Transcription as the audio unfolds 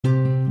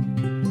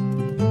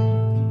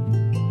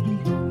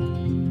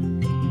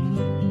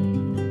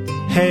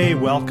Hey,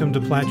 welcome to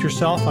Plant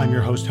Yourself. I'm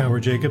your host,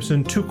 Howard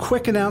Jacobson. Two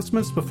quick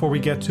announcements before we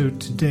get to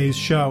today's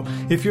show.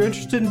 If you're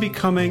interested in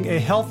becoming a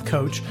health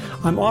coach,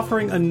 I'm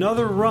offering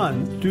another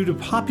run due to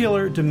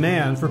popular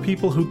demand for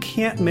people who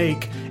can't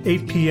make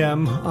 8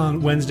 p.m.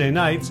 on Wednesday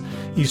nights,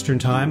 Eastern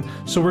Time.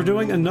 So we're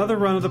doing another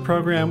run of the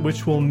program,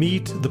 which will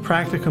meet, the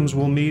practicums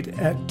will meet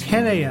at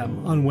 10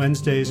 a.m. on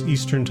Wednesdays,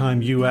 Eastern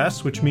Time,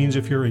 U.S., which means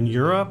if you're in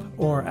Europe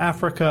or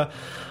Africa,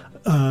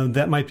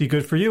 that might be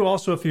good for you.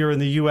 Also, if you're in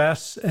the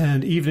U.S.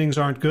 and evenings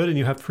aren't good and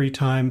you have free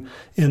time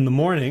in the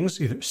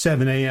mornings, either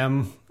 7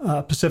 a.m.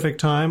 Pacific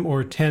time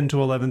or 10 to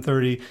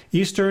 11:30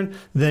 Eastern,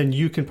 then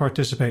you can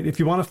participate. If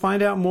you want to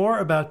find out more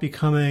about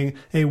becoming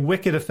a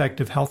wicked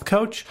effective health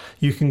coach,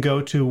 you can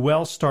go to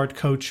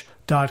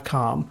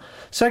wellstartcoach.com.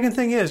 Second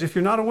thing is, if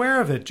you're not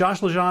aware of it, Josh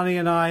LaJaunie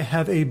and I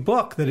have a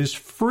book that is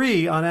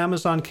free on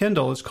Amazon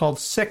Kindle. It's called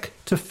Sick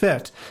to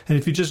Fit. And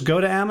if you just go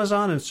to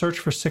Amazon and search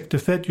for Sick to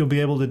Fit, you'll be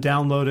able to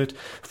download it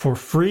for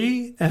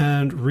free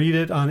and read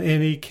it on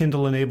any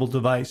Kindle-enabled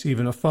device,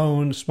 even a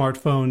phone,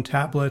 smartphone,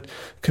 tablet,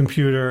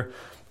 computer,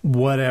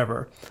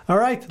 whatever. All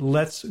right,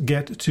 let's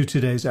get to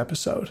today's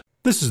episode.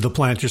 This is the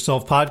Plant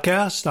Yourself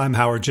podcast. I'm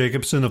Howard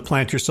Jacobson of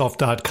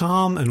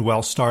PlantYourself.com and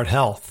WellStart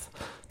Health.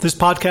 This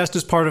podcast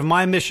is part of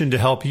my mission to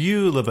help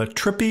you live a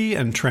trippy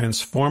and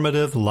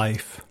transformative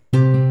life.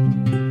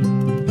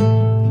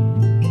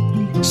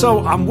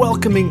 So I'm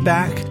welcoming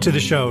back to the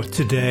show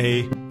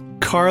today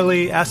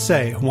Carly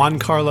Asay, Juan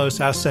Carlos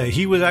Asay.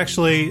 He was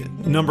actually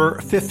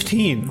number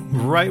 15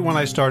 right when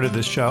I started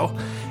this show.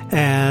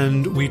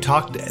 And we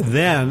talked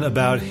then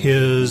about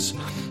his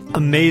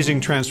amazing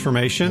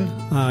transformation.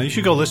 You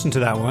should go listen to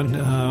that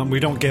one.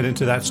 We don't get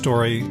into that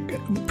story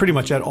pretty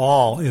much at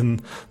all in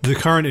the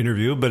current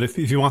interview, but if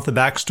you want the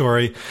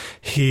backstory,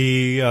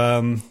 he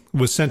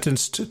was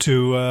sentenced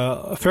to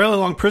a fairly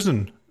long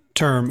prison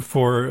term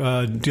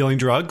for dealing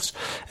drugs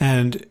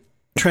and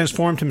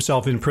transformed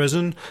himself in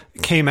prison,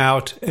 came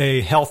out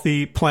a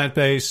healthy,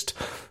 plant-based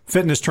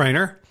fitness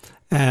trainer,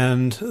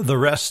 and the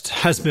rest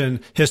has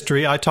been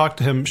history. I talked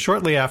to him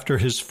shortly after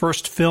his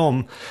first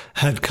film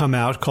had come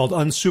out called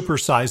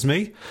Unsupersize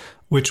Me,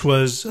 which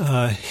was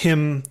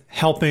him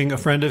helping a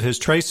friend of his,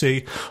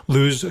 Tracy,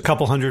 lose a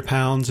couple 100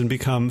 pounds and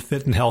become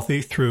fit and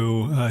healthy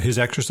through his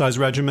exercise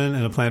regimen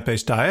and a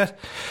plant-based diet.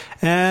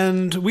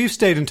 And we've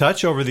stayed in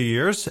touch over the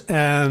years.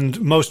 And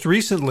most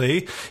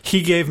recently,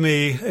 he gave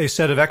me a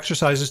set of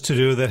exercises to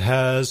do that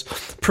has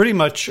pretty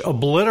much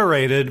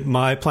obliterated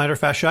my plantar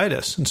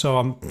fasciitis. And so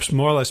I'm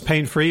more or less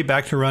pain-free,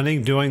 back to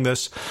running, doing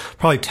this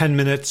probably 10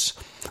 minutes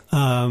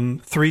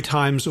 3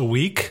 times a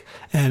week,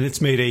 and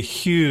it's made a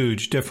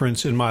huge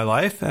difference in my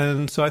life.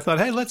 And so I thought,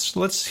 hey, let's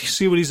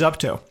see what he's up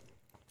to.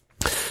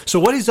 So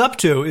what he's up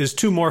to is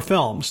 2 more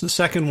films. The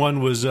second one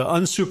was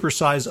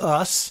Unsupersize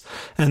Us,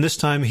 and this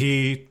time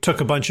he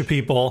took a bunch of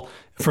people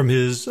from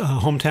his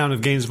hometown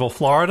of Gainesville,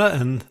 Florida,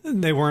 and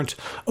they weren't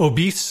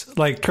obese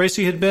like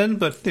Tracy had been,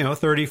 but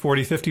 30,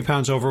 40, 50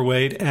 pounds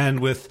overweight and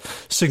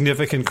with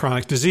significant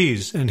chronic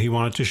disease. And he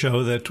wanted to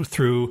show that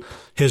through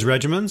his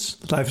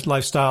regimens,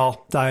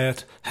 lifestyle,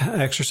 diet,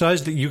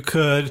 exercise, that you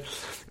could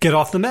get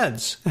off the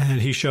meds. And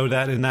he showed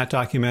that in that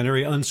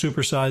documentary,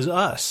 Unsupersize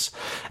Us.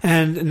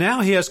 And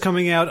now he has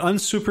coming out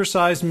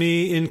Unsupersize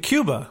Me in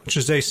Cuba, which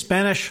is a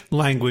Spanish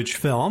language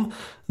film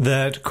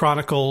that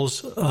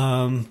chronicles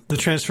the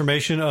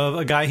transformation of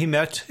a guy he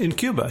met in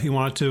Cuba. He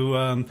wanted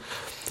to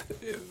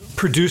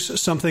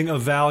produce something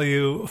of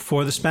value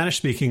for the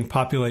Spanish-speaking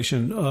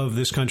population of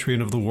this country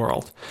and of the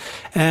world.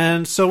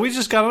 And so we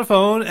just got on the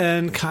phone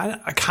and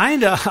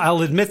kind of,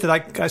 I'll admit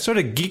that I sort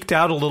of geeked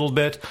out a little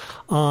bit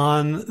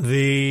on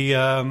the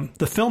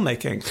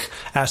filmmaking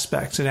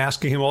aspects and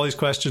asking him all these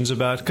questions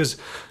about, because,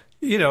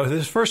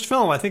 his first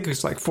film, I think it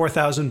was like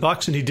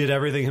 $4,000 and he did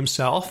everything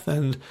himself.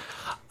 And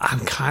I'm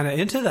kind of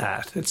into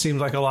that. It seemed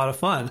like a lot of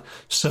fun.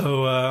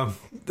 So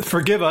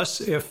forgive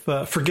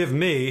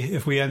me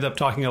if we end up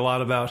talking a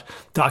lot about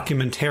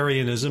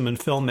documentarianism and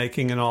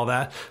filmmaking and all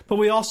that. But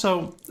we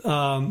also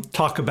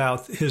talk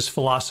about his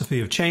philosophy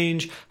of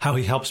change, how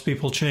he helps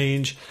people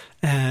change,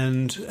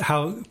 and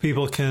how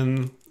people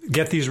can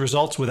get these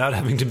results without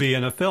having to be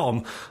in a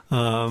film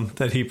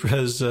that he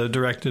has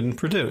directed and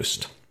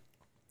produced.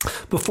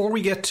 Before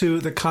we get to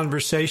the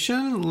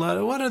conversation,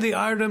 what are the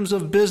items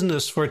of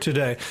business for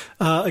today?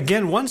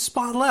 Again, 1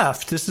 spot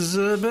left. This is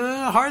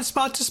a hard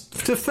spot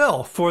to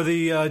fill for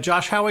the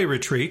Josh Howie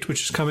Retreat,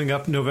 which is coming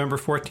up November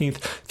 14th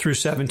through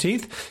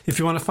 17th. If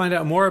you want to find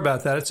out more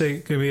about that, it's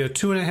going to be a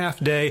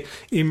 2.5-day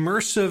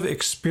immersive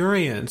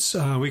experience.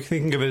 We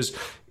think of it as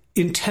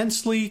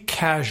intensely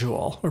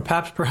casual, or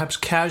perhaps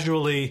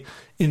casually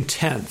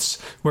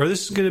intense, where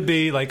this is going to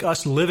be like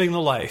us living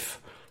the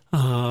life,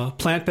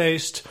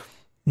 plant-based,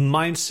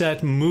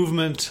 mindset,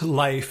 movement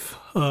life.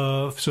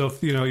 So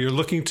if you're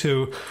looking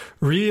to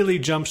really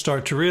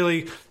jumpstart, to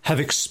really have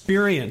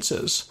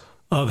experiences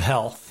of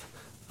health,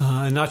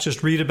 and not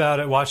just read about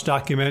it, watch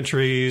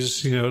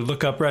documentaries,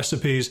 look up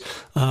recipes.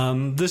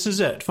 This is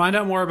it. Find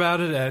out more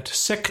about it at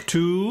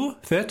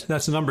Sick2Fit.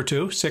 That's the number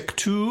 2,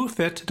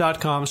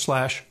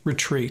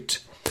 sick2fit.com/retreat.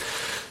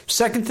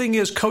 Second thing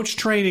is coach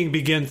training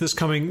begins this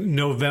coming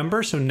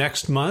November, so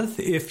next month.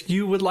 If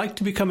you would like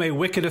to become a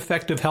wicked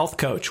effective health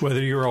coach,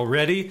 whether you're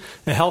already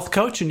a health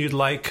coach and you'd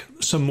like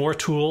some more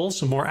tools,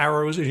 some more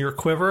arrows in your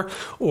quiver,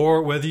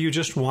 or whether you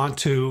just want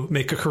to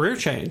make a career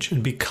change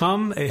and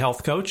become a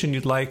health coach and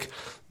you'd like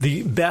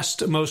the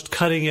best, most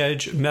cutting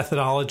edge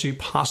methodology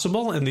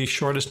possible in the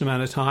shortest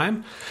amount of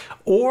time.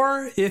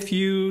 Or if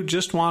you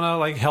just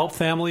want to help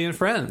family and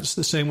friends,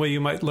 the same way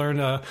you might learn,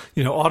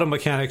 auto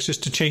mechanics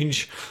just to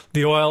change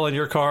the oil in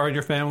your car and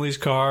your family's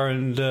car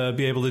and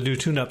be able to do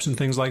tune-ups and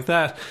things like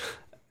that.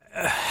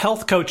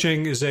 Health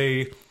coaching is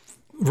a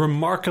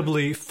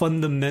remarkably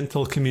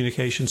fundamental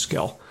communication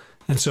skill.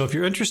 And so if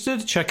you're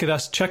interested, check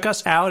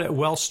us out at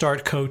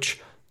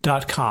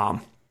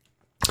wellstartcoach.com.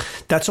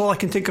 That's all I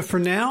can think of for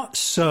now.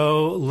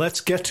 So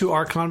let's get to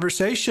our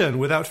conversation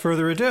without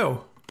further ado.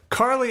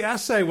 Carly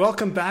Essay,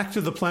 welcome back to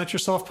the Plant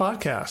Yourself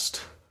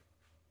podcast.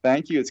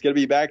 Thank you. It's good to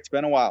be back. It's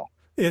been a while.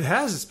 It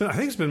has. I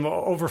think it's been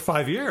over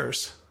 5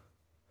 years.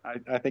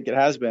 I think it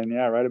has been.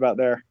 Yeah, right about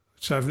there.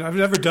 So I've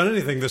never done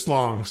anything this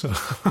long. So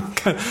I'm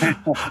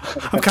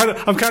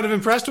kind of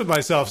impressed with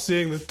myself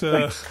seeing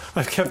that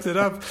I've kept it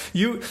up.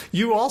 You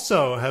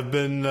also have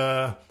been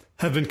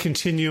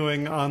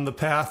continuing on the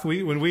path.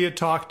 When we had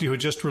talked, you had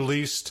just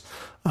released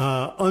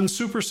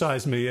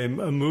Unsupersize Me, a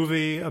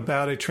movie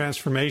about a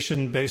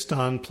transformation based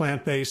on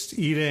plant-based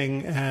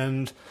eating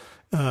and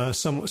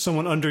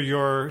someone under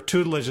your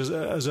tutelage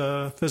as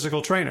a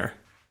physical trainer.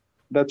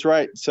 That's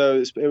right.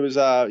 So it was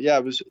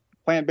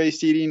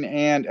plant-based eating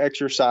and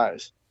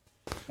exercise,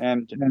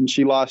 and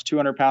she lost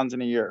 200 pounds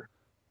in a year.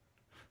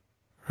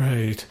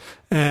 Right.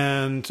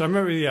 And I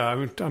remember,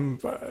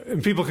 and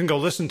people can go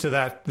listen to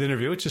the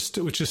interview, which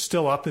is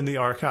still up in the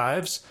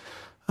archives.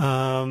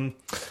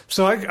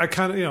 So I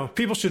kind of,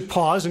 people should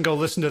pause and go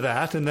listen to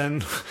that, and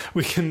then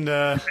we can,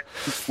 they'll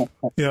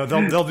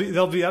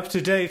be up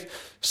to date.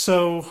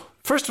 So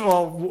first of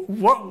all,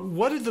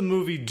 what did the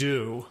movie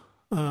do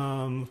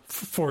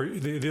for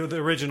the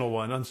original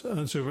one,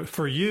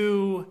 for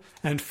you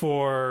and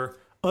for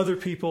other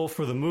people,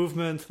 for the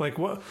movement?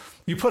 What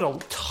you put a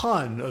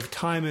ton of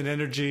time and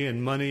energy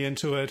and money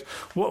into it.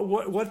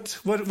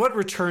 What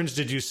returns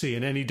did you see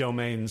in any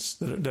domains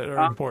that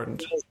are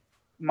important?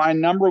 My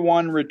number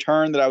one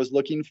return that I was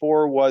looking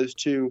for was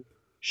to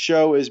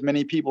show as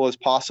many people as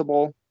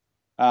possible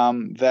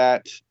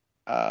that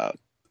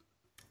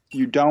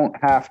you don't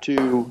have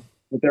to.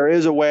 That there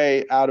is a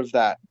way out of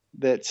that.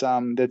 That's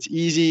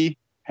easy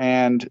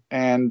and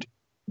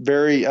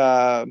very.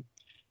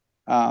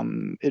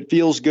 It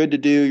feels good to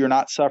do. You're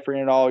not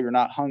suffering at all. You're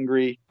not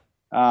hungry.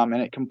 And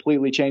it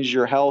completely changes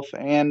your health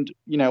and,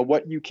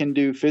 what you can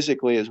do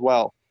physically as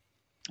well.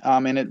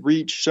 And it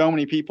reached so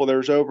many people.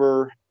 There's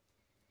over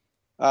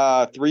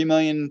 3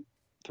 million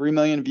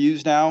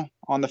views now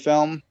on the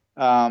film.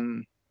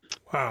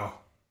 Wow.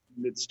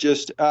 It's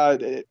just,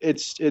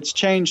 it's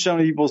changed so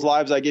many people's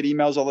lives. I get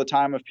emails all the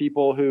time of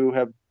people who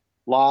have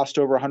lost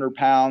over 100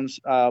 pounds.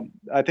 I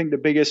think the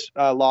biggest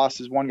loss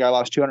is one guy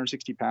lost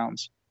 260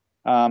 pounds.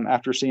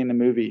 After seeing the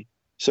movie.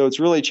 So it's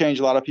really changed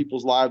a lot of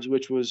people's lives,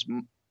 which was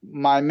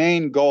my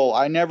main goal.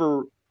 I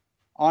never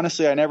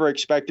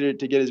expected it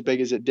to get as big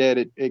as it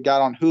did. It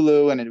got on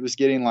Hulu and it was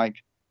getting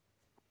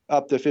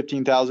up to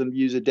 15,000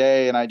 views a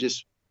day. And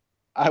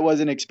I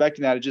wasn't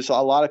expecting that. It just,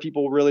 a lot of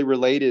people really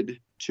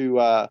related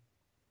to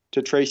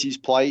Tracy's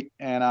plight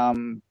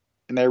and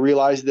they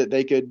realized that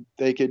they could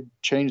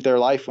change their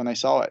life when they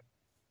saw it.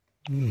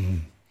 Mm.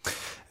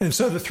 And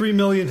so the 3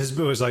 million was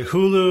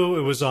Hulu.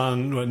 It was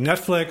on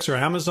Netflix or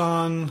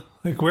Amazon.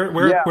 Where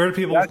do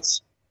people?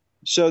 That's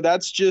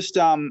just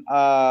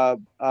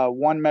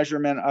one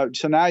measurement.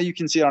 So now you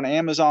can see it on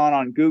Amazon,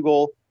 on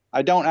Google.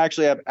 I don't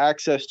actually have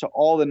access to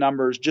all the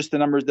numbers, just the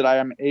numbers that I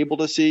am able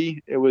to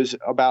see. It was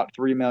about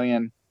 3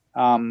 million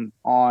on.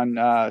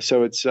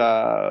 So it's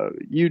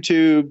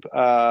YouTube,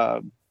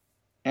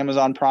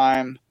 Amazon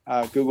Prime,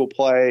 Google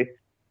Play,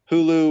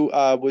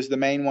 Hulu was the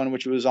main one,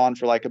 which was on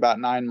for about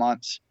 9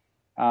 months.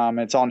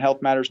 It's on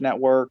Health Matters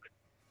Network.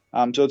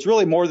 So it's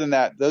really more than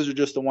that. Those are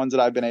just the ones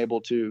that I've been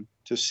able to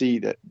see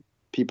that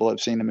people have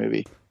seen the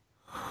movie.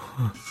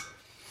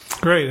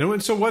 Great.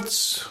 And so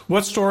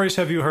what stories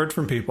have you heard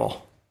from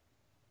people?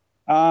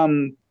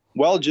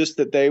 Well, just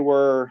that they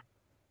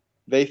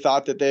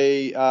thought that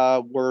they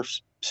were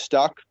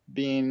stuck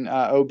being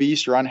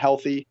obese or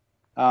unhealthy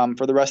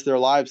for the rest of their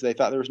lives. They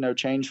thought there was no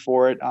change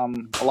for it. A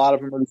lot of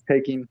them are just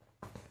taking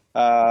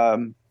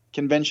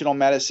conventional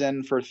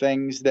medicine for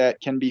things that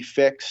can be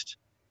fixed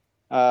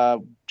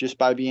just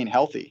by being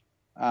healthy.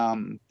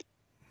 And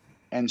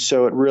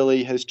so it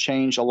really has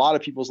changed a lot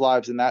of people's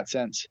lives in that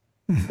sense,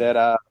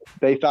 that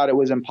they thought it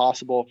was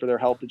impossible for their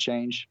health to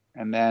change.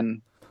 And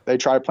then they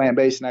try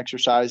plant-based and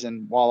exercise,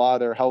 and voila,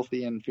 they're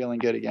healthy and feeling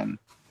good again.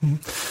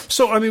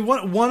 So, I mean,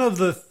 one of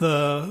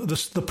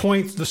the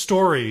points, the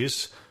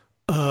stories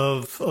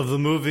of the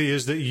movie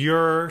is that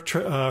you're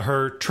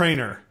her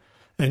trainer,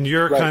 and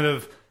you're right. Kind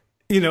of,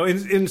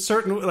 in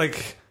certain,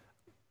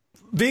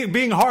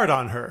 being hard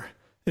on her.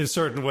 in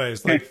certain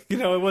ways. Like,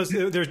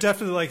 there's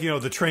definitely like,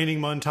 the training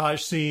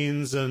montage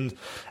scenes and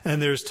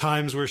there's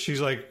times where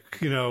she's like,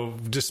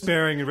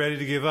 despairing and ready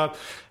to give up.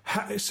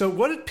 How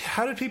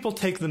did people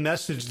take the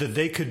message that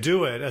they could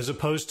do it as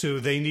opposed to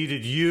they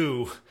needed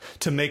you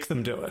to make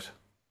them do it?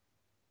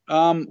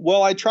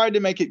 Well, I tried to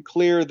make it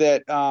clear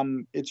that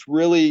it's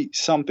really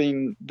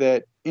something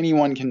that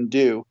anyone can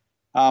do.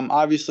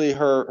 Obviously,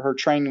 her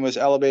training was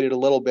elevated a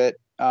little bit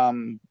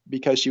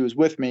because she was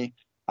with me.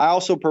 I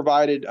also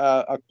provided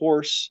a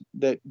course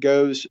that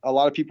a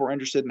lot of people are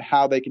interested in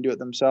how they can do it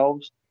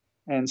themselves.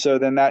 And so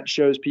then that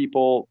shows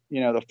people,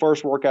 the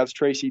first workouts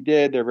Tracy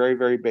did, they're very,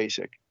 very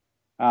basic.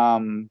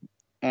 And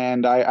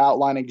I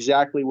outline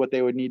exactly what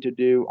they would need to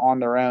do on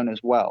their own as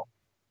well.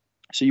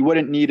 So you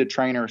wouldn't need a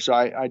trainer. So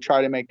I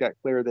try to make that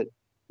clear that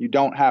you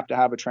don't have to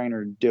have a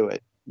trainer to do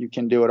it. You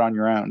can do it on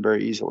your own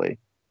very easily.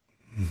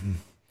 Mm-hmm.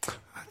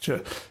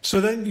 Gotcha. So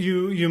then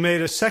you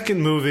made a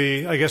second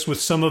movie, I guess, with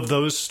some of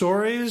those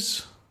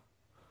stories?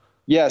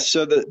 Yes.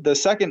 So the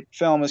second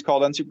film is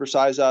called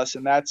Unsupersize Us,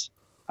 and that's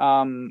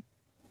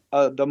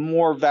the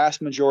more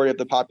vast majority of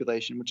the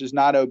population, which is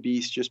not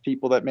obese, just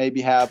people that maybe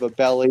have a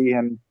belly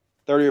and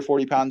 30 or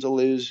 40 pounds to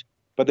lose.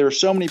 But there are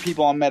so many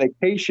people on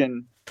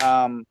medication,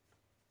 blood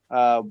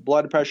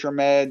pressure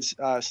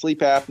meds,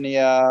 sleep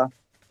apnea,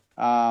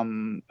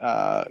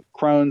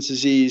 Crohn's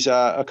disease,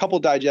 a couple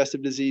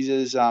digestive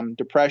diseases,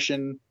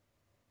 depression,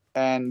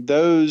 and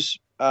those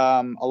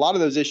a lot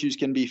of those issues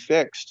can be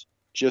fixed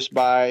just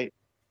by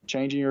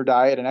changing your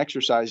diet and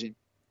exercising.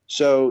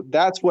 So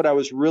that's what I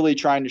was really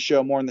trying to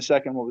show more in the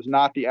second one, was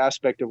not the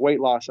aspect of weight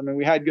loss. I mean,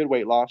 we had good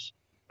weight loss.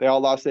 They all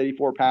lost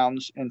 84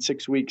 pounds in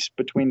 6 weeks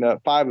between the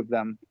 5 of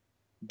them.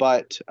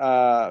 But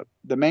the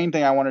main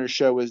thing I wanted to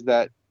show was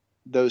that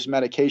those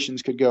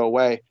medications could go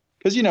away.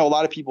 Because, a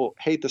lot of people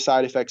hate the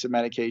side effects of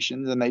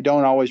medications, and they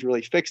don't always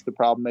really fix the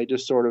problem. They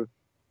just sort of,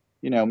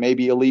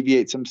 maybe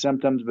alleviate some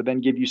symptoms, but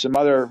then give you some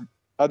other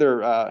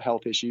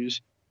health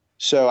issues.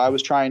 So I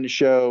was trying to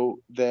show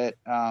that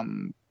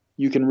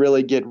you can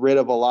really get rid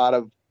of a lot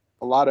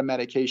of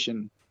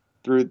medication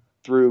through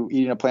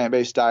eating a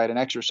plant-based diet and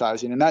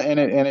exercising, and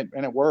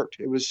it worked.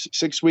 It was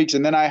 6 weeks,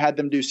 and then I had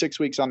them do 6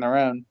 weeks on their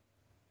own,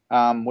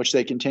 which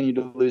they continued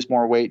to lose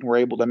more weight and were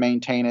able to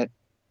maintain it.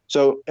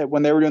 So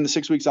when they were doing the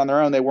 6 weeks on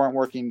their own, they weren't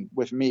working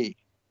with me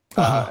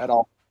at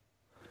all.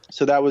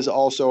 So that was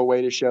also a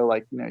way to show,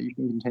 like, you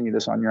can continue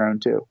this on your own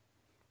too.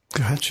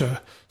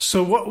 Gotcha.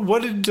 So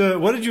what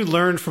did you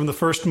learn from the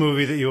first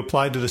movie that you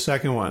applied to the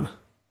second one?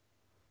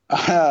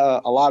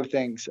 A lot of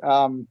things.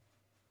 A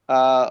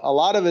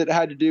lot of it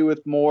had to do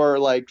with more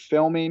like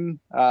filming,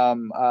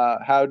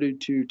 how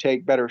to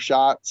take better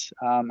shots,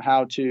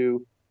 how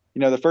to,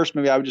 the first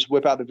movie I would just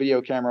whip out the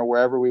video camera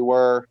wherever we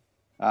were.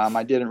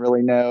 I didn't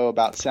really know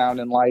about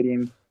sound and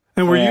lighting.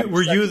 And were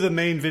you the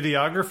main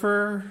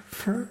videographer?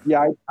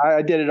 Yeah,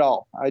 I did it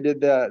all. I did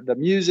the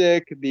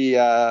music,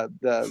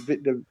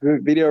 the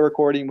video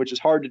recording, which is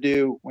hard to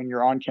do when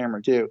you're on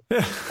camera too.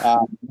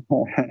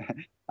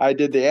 I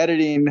did the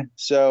editing,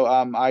 so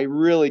I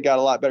really got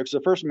a lot better. Because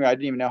the first movie I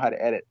didn't even know how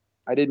to edit.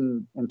 I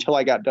didn't until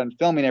I got done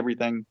filming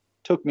everything. It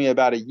took me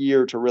about a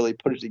year to really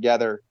put it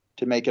together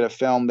to make it a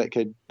film that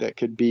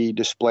could be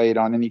displayed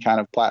on any kind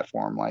of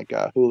platform like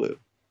Hulu.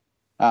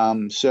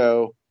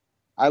 So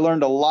I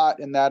learned a lot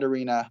in that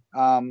arena.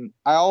 I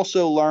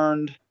also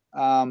learned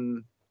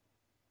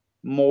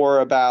more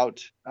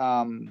about,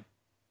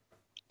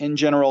 in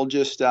general,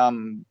 just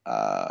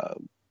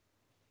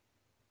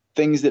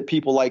things that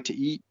people like to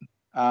eat,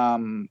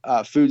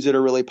 foods that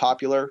are really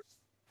popular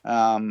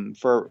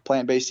for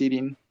plant-based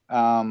eating.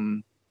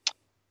 And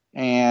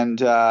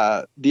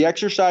the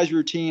exercise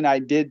routine, I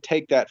did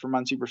take that from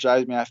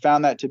Unsupersize Me. I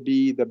found that to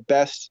be the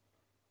best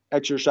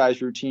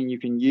exercise routine you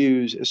can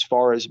use as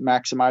far as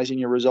maximizing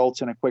your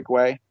results in a quick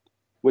way,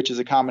 which is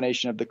a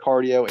combination of the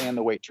cardio and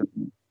the weight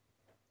training.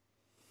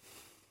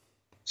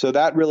 So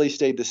that really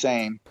stayed the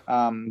same.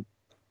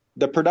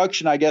 The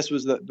production, I guess,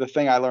 was the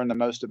thing I learned the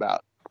most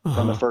about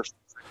from the first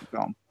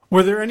film.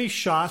 Were there any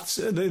shots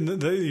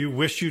that you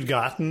wish you'd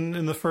gotten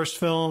in the first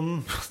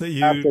film that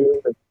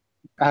you?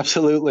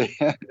 Absolutely.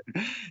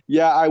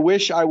 Yeah, I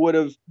wish I would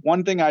have.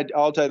 One thing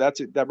I'll tell you,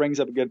 that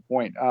brings up a good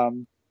point.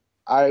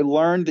 I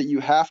learned that you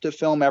have to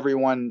film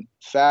everyone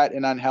fat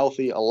and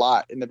unhealthy a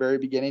lot in the very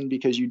beginning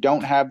because you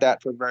don't have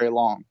that for very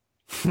long.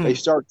 They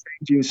start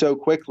changing so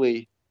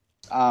quickly.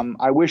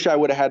 I wish I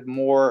would have had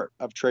more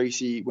of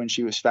Tracy when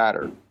she was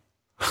fatter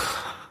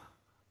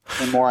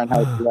and more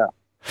unhealthy. Yeah.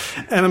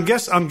 And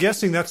I'm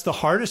guessing that's the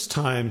hardest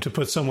time to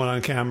put someone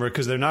on camera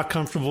because they're not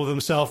comfortable with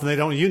themselves and they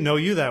don't know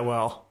you that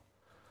well.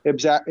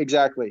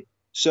 Exactly.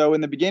 So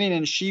in the beginning,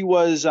 and she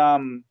was,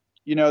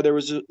 there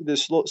was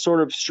this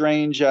sort of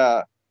strange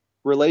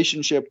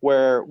relationship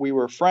where we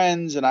were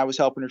friends and I was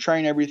helping her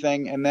train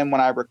everything. And then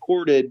when I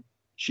recorded,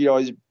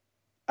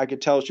 I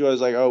could tell she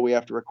was like, oh, we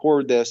have to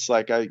record this.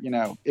 Like,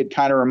 it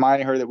kind of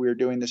reminded her that we were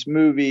doing this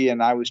movie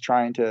and I was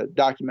trying to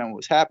document what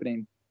was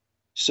happening.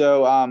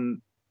 So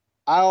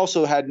I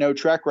also had no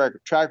track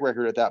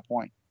record at that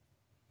point.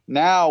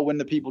 Now, when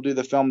the people do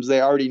the films, they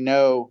already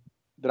know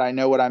that I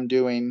know what I'm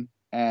doing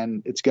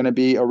and it's going to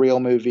be a real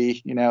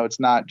movie. You know, it's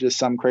not just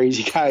some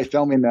crazy guy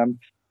filming them.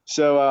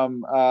 So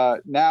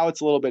now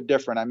it's a little bit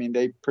different. I mean,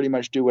 they pretty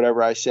much do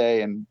whatever I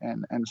say and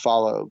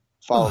follow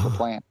the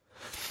plan.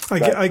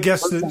 I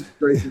guess that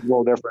is a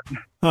little different.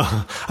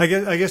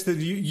 I guess that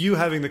you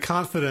having the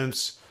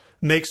confidence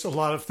makes a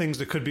lot of things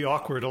that could be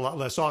awkward a lot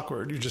less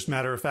awkward. You're just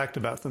matter of fact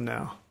about them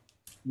now.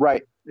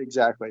 Right.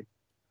 Exactly.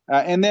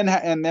 And then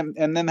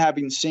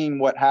having seen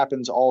what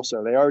happens,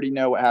 also they already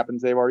know what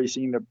happens. They've already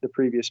seen the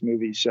previous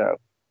movies, so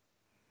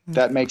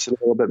that makes it a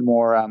little bit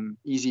more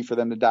easy for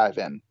them to dive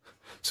in.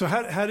 So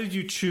how did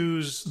you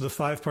choose the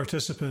 5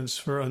 participants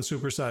for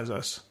Unsupersize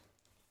Us?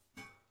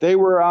 They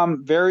were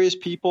various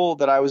people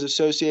that I was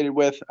associated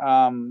with.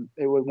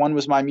 One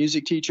was my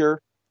music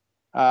teacher.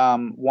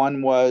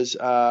 One was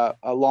a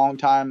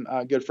longtime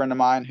good friend of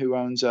mine who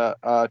owns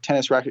a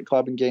tennis racket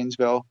club in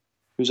Gainesville,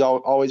 who's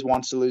always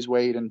wants to lose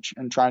weight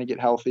and trying to get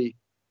healthy.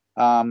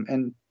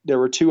 And there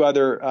were 2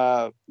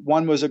 other.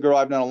 One was a girl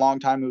I've known a long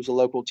time who was a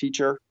local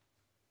teacher,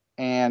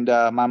 and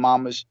my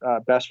mom was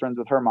best friends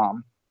with her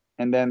mom.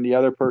 And then the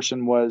other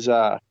person was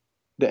an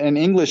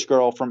English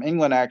girl from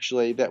England,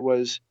 actually, that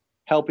was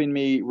helping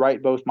me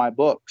write both my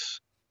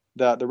books,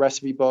 the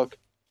recipe book.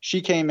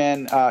 She came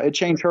in, it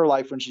changed her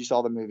life when she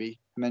saw the movie.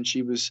 And then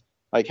she was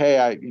like, hey,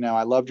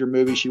 I loved your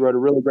movie. She wrote a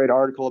really great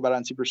article about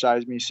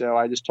Unsupersize Me. So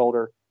I just told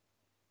her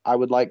I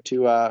would like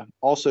to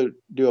also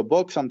do a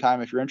book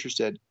sometime if you're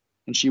interested.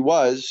 And she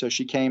was. So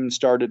she came and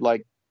started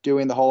like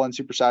doing the whole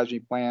Unsupersize Me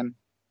plan,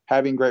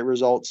 having great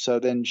results. So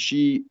then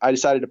I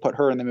decided to put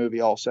her in the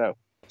movie also.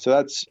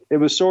 So it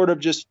was sort of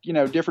just,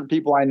 different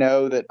people I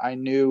know that I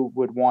knew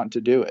would want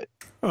to do it.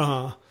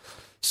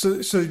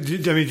 So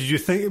did you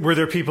think, were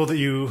there people that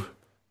you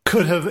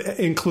could have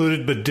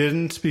included but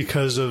didn't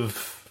because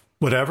of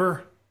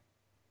whatever?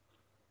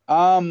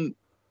 I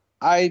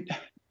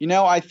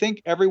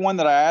think everyone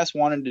that I asked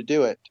wanted to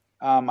do it.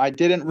 I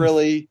didn't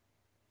really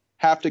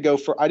have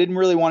to I didn't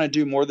really want to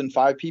do more than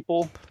 5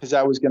 people because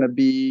that was going to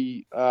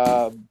be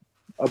a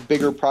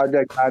bigger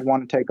project I'd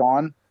want to take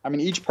on. I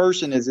mean, each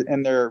person is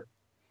in their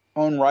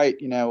own right,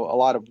 a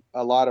lot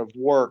of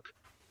work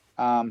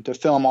to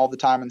film all the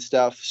time and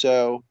stuff.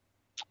 So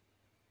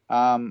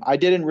I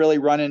didn't really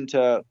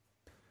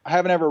I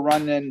haven't ever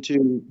run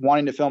into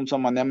wanting to film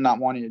someone, them not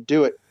wanting to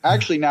do it.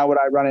 Actually, now what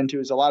I run into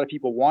is a lot of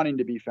people wanting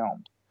to be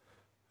filmed.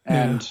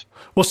 And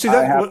well, see,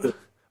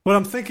 what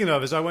I'm thinking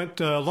of is I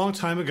went a long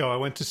time ago. I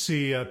went to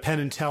see Penn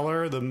and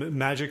Teller, the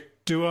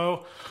magic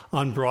duo,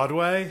 on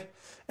Broadway,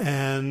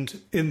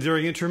 and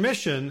during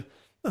intermission,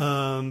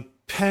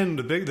 Penn,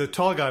 the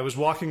tall guy, was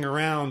walking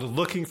around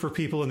looking for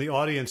people in the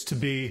audience to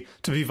be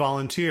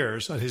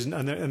volunteers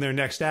on their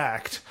next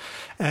act.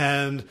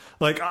 And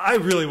like, I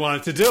really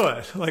wanted to do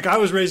it. Like, I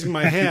was raising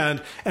my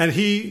hand and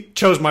he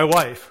chose my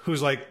wife,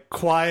 who's like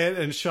quiet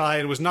and shy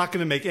and was not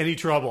going to make any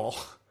trouble.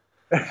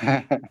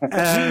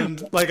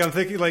 And like, I'm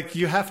thinking, like,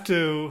 you have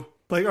to,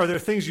 like, are there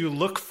things you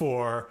look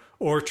for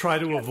or try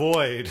to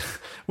avoid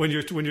when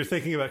you're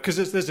thinking about it?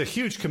 Because there's a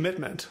huge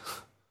commitment.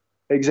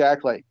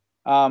 Exactly.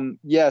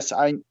 Yes,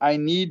 I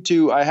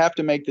have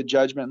to make the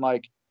judgment,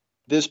 like,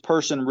 this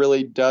person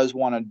really does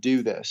want to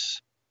do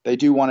this. They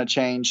do want to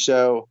change.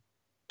 So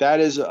that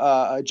is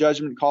a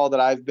judgment call that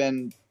I've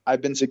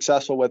been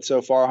successful with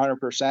so far,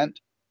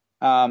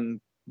 100%.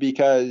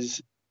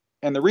 Because,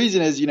 and the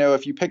reason is,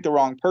 if you pick the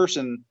wrong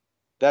person,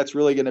 that's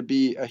really going to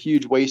be a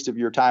huge waste of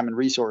your time and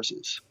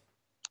resources.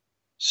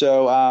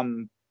 So,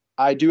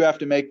 I do have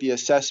to make the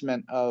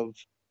assessment of,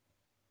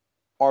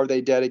 are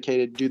they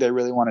dedicated? Do they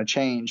really want to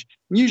change?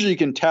 And usually you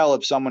can tell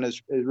if someone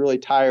is really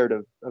tired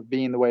of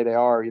being the way they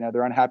are.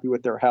 They're unhappy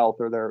with their health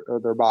or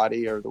their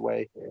body or the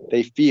way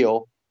they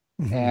feel.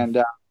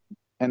 Mm-hmm.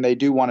 And they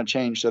do want to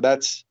change. So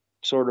that's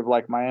sort of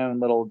like my own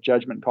little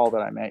judgment call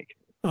that I make.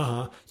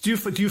 Uh-huh. Do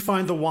you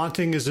find the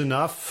wanting is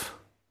enough?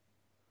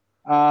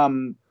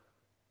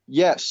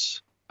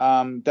 Yes.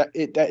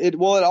 It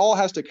all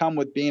has to come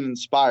with being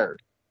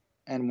inspired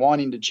and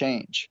wanting to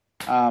change.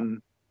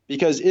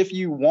 Because if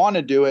you want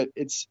to do it,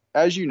 it's,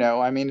 as you know,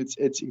 I mean,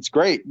 it's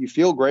great. You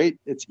feel great.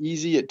 It's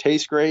easy. It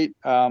tastes great.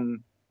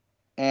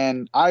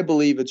 And I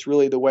believe it's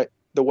really the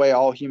way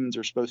all humans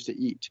are supposed to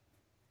eat.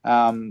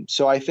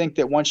 So I think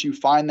that once you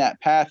find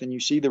that path and you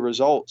see the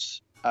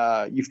results,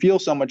 you feel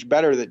so much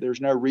better that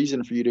there's no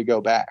reason for you to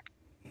go back.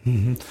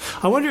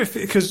 Mm-hmm. I wonder if,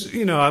 because,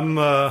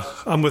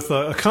 I'm with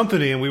a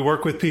company and we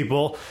work with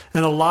people,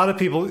 and a lot of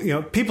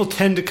people, people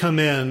tend to come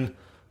in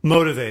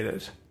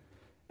motivated,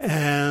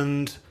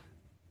 and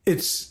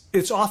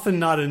it's often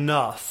not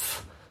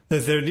enough.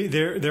 That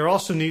there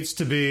also needs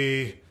to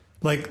be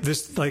like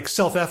this, like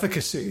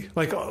self-efficacy.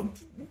 Like,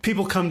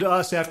 people come to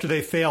us after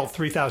they failed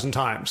 3,000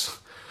 times.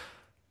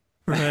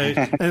 Right.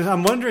 And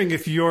I'm wondering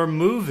if your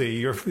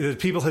movie,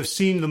 people have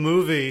seen the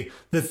movie,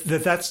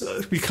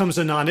 that's becomes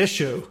a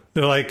non-issue.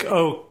 They're like,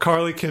 oh,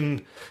 Carly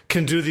can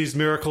do these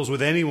miracles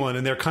with anyone.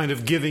 And they're kind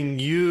of giving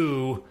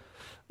you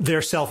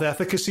their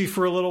self-efficacy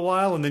for a little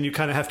while, and then you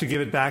kind of have to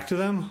give it back to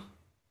them.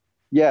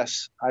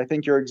 Yes, I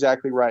think you're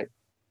exactly right.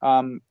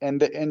 And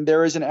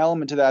there is an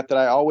element to that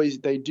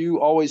they do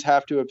always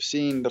have to have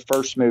seen the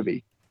first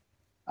movie.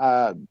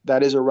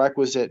 That is a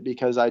requisite,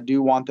 because I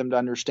do want them to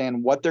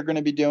understand what they're going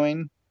to be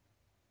doing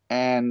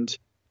and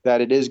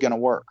that it is going to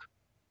work.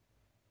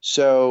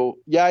 So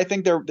yeah, I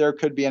think there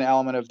could be an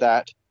element of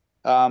that.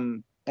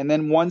 And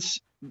then once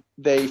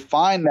they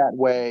find that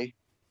way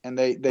and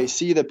they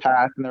see the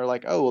path and they're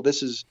like, oh, well,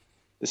 this is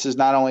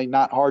not only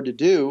not hard to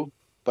do,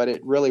 but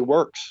it really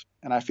works.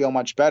 And I feel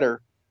much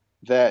better.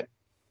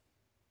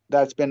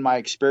 That's been my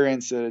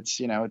experience, that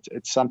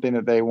it's something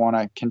that they want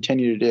to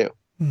continue to do.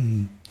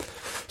 Mm.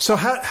 So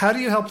how do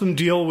you help them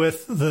deal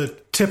with the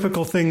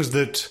typical things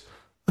that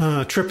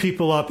trip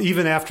people up,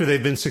 even after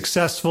they've been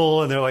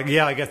successful and they're like,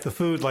 yeah, I get the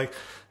food, like,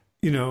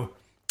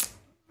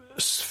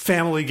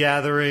 family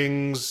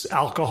gatherings,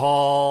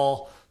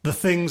 alcohol, the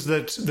things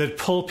that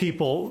pull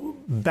people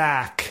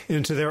back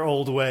into their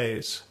old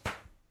ways?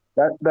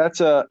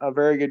 That's a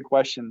very good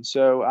question.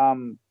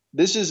 So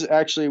this is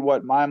actually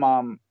what my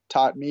mom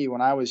taught me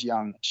when I was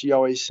young. She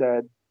always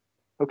said,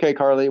 okay,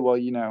 Carly, well,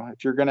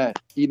 if you're going to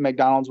eat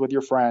McDonald's with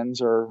your friends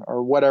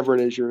or whatever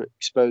it is you're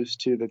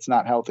exposed to that's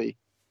not healthy,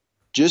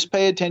 just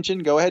pay attention,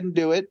 go ahead and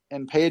do it,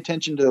 and pay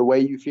attention to the way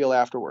you feel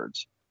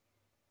afterwards.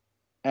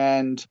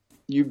 And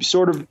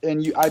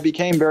I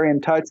became very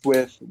in touch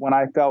with when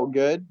I felt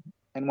good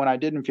and when I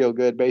didn't feel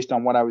good based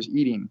on what I was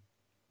eating.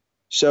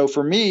 So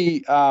for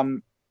me,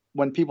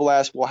 when people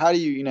ask, well, how do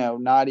you,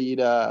 not eat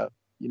a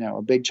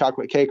big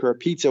chocolate cake or a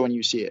pizza when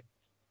you see it?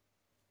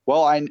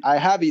 Well, I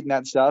have eaten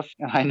that stuff,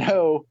 and I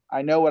know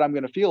what I'm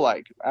going to feel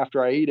like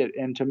after I eat it.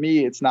 And to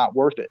me, it's not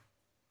worth it.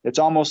 It's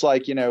almost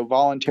like,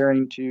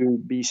 volunteering to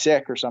be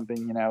sick or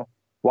something.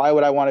 Why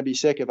would I want to be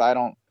sick if I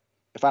don't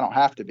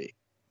have to be?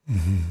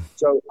 Mm-hmm.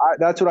 So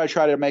that's what I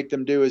try to make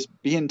them do, is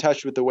be in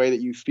touch with the way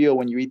that you feel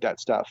when you eat that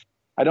stuff.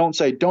 I don't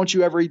say, don't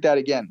you ever eat that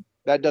again.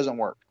 That doesn't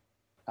work.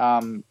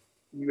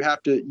 You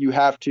have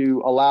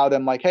to allow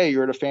them, like, hey,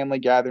 you're at a family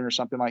gathering or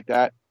something like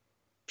that.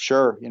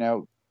 Sure.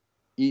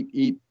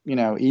 Eat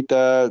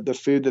the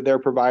food that they're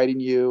providing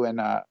you,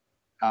 and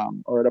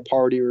or at a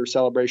party or a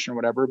celebration or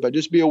whatever, but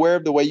just be aware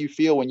of the way you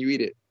feel when you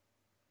eat it.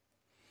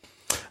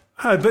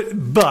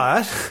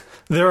 But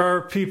there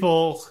are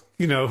people,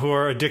 who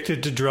are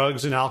addicted to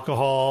drugs and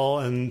alcohol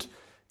and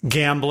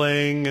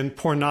gambling and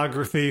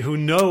pornography, who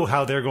know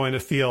how they're going to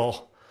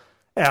feel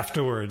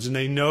afterwards, and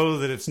they know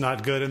that it's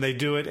not good, and they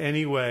do it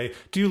anyway.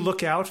 Do you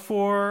look out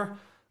for,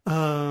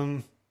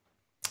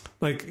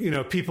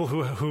 people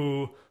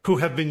who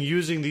have been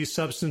using these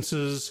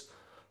substances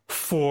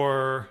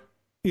for,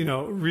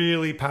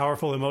 really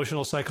powerful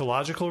emotional,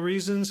 psychological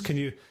reasons?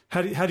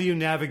 How do you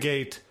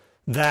navigate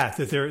that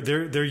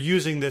they're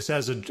using this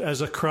as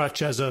a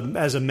crutch, as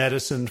a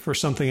medicine for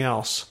something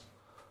else?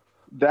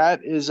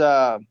 That's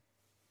a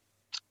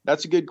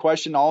good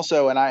question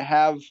also.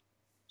 And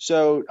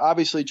so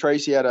obviously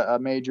Tracy had a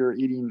major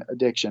eating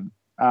addiction.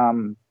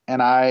 And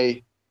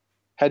I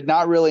had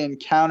not really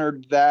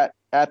encountered that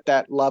at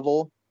that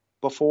level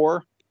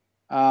before.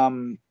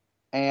 And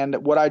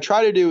what I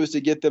try to do is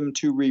to get them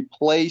to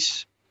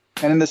replace,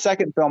 and in the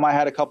second film, I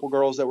had a couple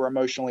girls that were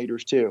emotional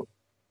eaters too.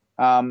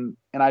 And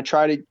I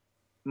try to,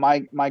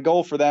 my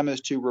goal for them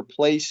is to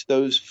replace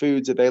those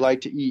foods that they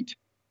like to eat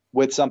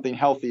with something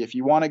healthy. If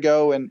you want to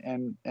go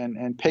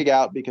and pig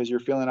out because you're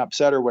feeling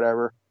upset or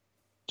whatever,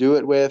 do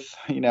it with,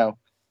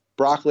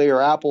 broccoli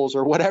or apples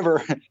or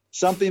whatever,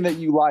 something that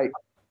you like.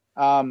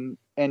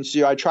 And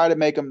so I try to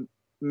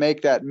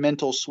make that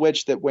mental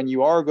switch that when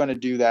you are going to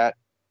do that,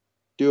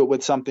 do it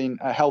with something,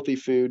 a healthy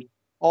food.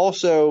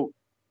 Also,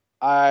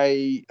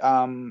 when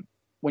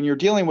you're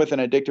dealing with an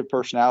addictive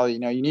personality,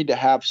 you need to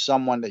have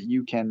someone that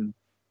you can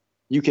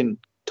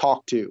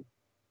talk to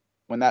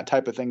when that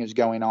type of thing is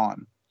going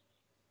on.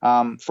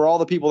 For all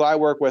the people that I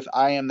work with,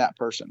 I am that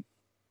person.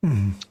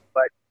 Mm-hmm.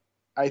 But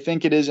I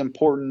think it is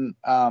important,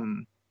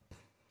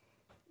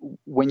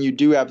 when you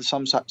do have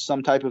some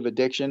type of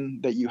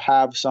addiction, that you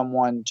have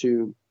someone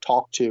to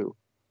talk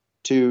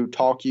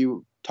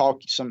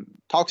some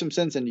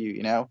sense into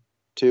you,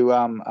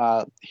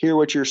 to hear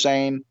what you're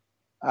saying,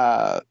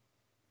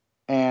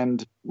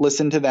 and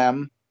listen to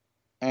them,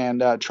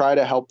 and try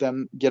to help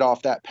them get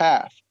off that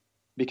path,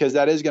 because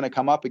that is going to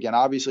come up again.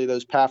 Obviously,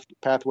 those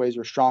pathways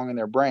are strong in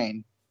their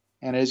brain,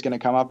 and it is going to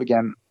come up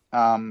again.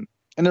 And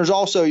there's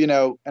also,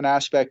 an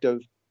aspect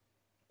of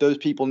those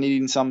people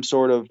needing some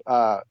sort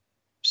of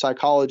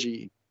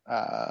psychology,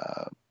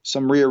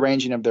 some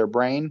rearranging of their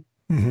brain.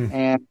 Mm-hmm.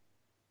 And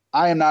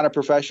I am not a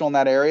professional in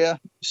that area,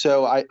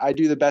 so I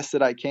do the best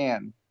that I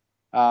can.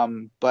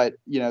 But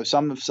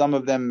some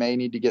of them may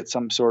need to get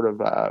some sort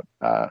of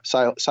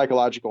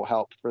psychological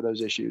help for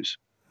those issues.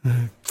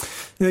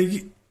 Now,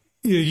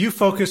 you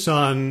focus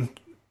on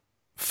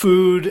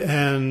food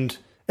and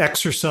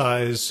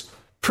exercise.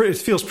 It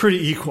feels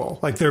pretty equal.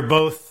 Like they're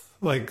both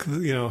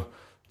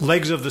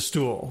legs of the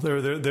stool.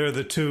 They're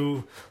the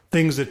two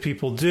things that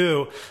people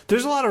do.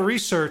 There's a lot of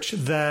research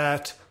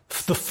that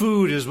the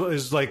food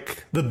is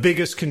like the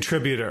biggest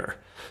contributor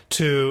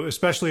to,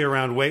 especially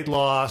around weight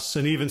loss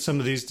and even some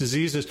of these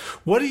diseases.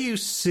 What do you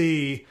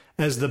see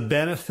as the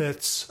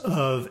benefits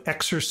of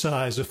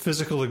exercise, of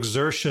physical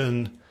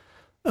exertion,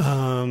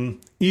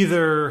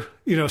 either,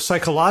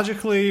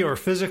 psychologically or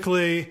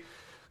physically?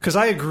 Because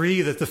I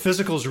agree that the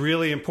physical is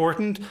really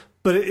important,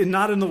 but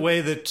not in the way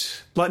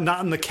that,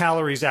 not in the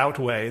calories out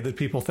way that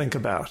people think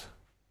about.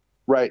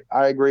 Right.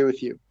 I agree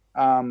with you.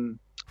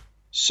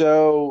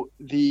 So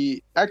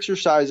the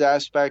exercise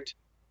aspect,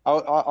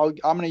 I'm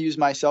going to use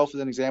myself as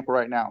an example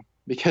right now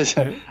because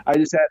I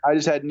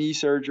just had knee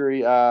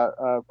surgery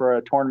for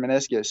a torn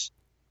meniscus,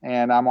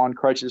 and I'm on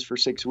crutches for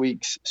 6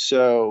 weeks.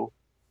 So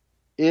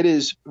it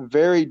is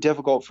very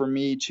difficult for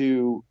me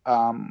to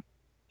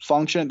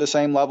function at the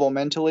same level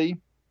mentally.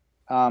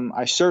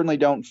 I certainly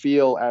don't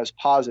feel as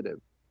positive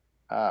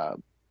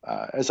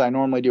as I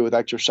normally do with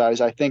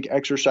exercise. I think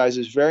exercise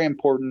is very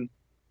important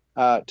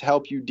to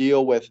help you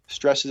deal with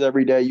stresses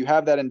every day. You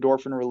have that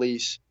endorphin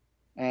release,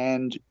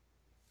 and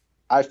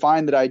I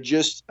find that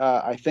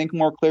I think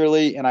more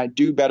clearly and I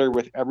do better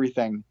with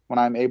everything when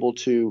I'm able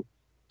to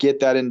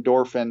get that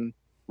endorphin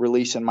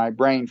release in my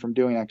brain from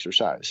doing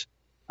exercise.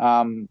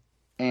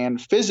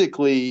 And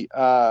physically,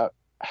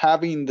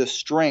 having the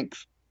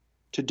strength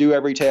to do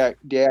everyday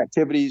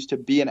activities, to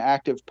be an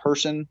active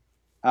person,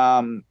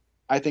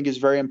 I think is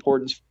very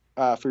important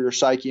for your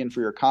psyche and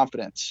for your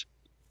confidence.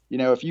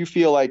 If you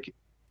feel like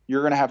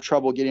you're going to have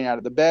trouble getting out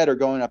of the bed or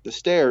going up the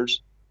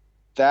stairs,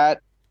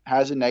 that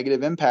has a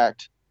negative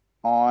impact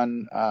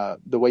on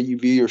the way you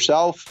view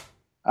yourself,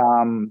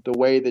 the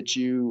way that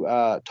you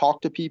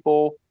talk to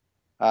people.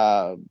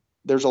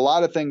 There's a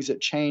lot of things that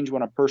change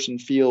when a person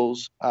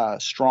feels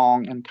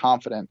strong and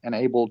confident and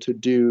able to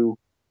do,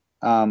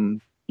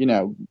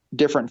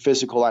 different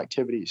physical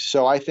activities.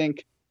 So I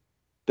think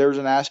there's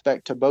an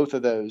aspect to both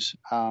of those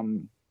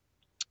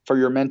for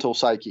your mental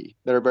psyche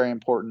that are very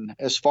important.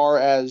 As far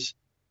as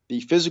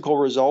the physical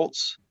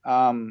results,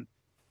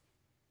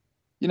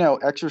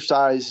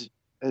 exercise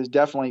has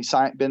definitely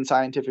been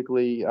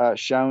scientifically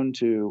shown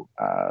to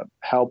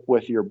help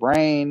with your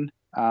brain.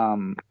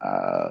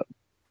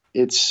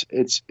 It's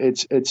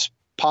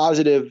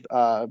positive,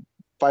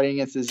 fighting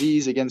against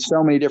disease, against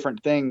so many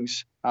different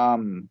things.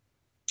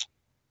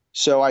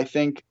 So I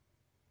think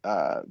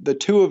the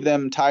two of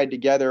them tied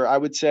together, I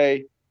would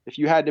say if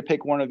you had to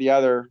pick one or the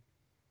other,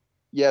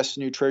 yes,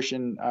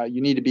 nutrition,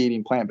 you need to be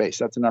eating plant-based.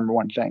 That's the number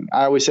one thing.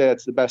 I always say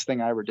that's the best thing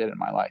I ever did in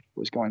my life,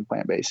 was going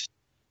plant-based.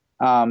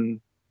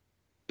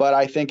 But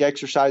I think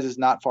exercise is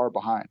not far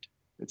behind.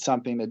 It's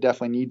something that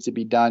definitely needs to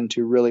be done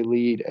to really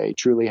lead a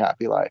truly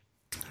happy life.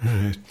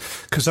 Right.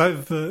 Because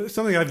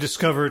something I've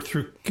discovered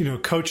through,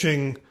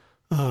 coaching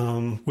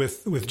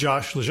with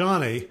Josh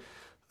Lajani.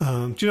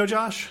 Do you know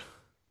Josh?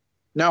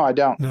 No, I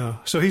don't. No.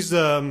 So he's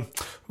the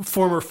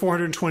former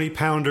 420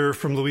 pounder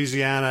from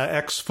Louisiana,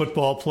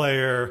 ex-football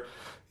player,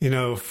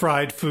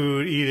 fried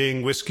food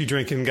eating, whiskey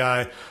drinking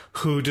guy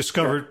who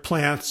discovered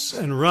plants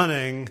and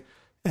running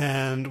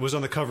and was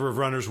on the cover of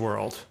Runner's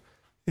World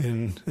at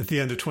the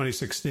end of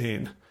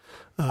 2016.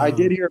 I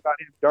did hear about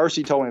him.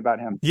 Darcy told me about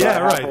him. Yeah,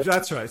 right.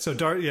 That's right. So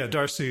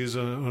Darcy is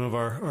one of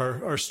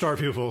our star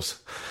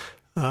pupils.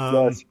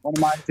 Yes, one of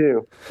mine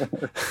too.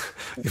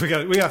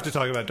 we have to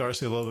talk about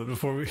Darcy a little bit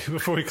before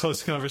we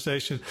close the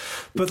conversation.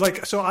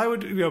 But so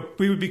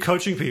we would be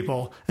coaching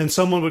people, and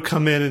someone would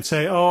come in and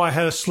say, "Oh, I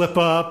had a slip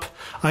up.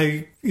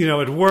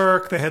 At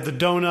work they had the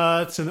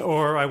donuts,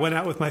 or I went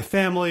out with my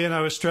family and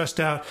I was stressed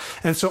out."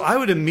 And so I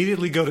would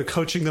immediately go to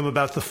coaching them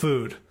about the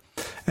food.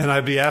 And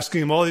I'd be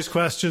asking them all these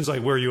questions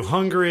like, were you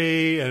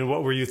hungry? And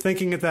what were you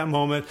thinking at that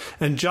moment?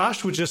 And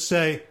Josh would just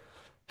say,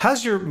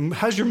 how's your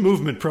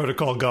movement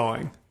protocol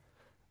going?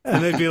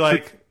 And they'd be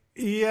like,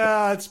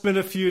 yeah, it's been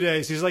a few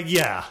days. He's like,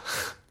 yeah.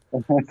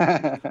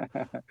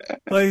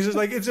 He's just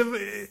like,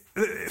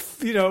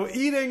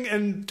 eating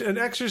and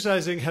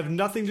exercising have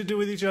nothing to do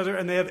with each other,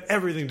 and they have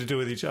everything to do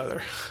with each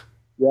other.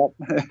 Yep,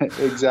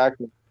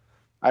 exactly.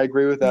 I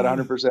agree with that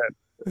 100%.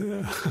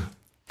 Yeah.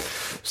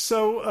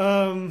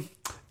 So,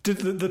 did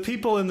the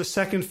people in the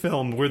second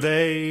film, were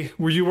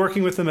you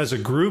working with them as a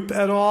group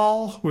at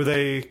all? Were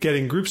they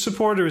getting group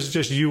support, or was it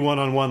just you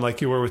one-on-one like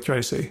you were with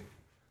Tracy?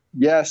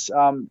 Yes,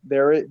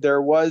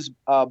 there was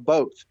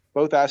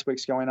both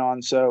aspects going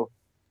on. So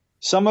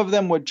some of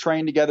them would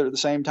train together at the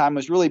same time. It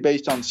was really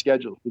based on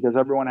schedules because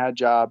everyone had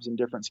jobs and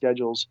different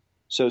schedules.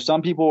 So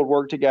some people would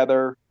work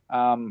together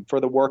for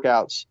the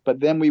workouts, but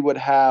then we would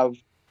have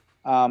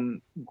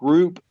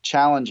group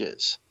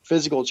challenges,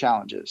 physical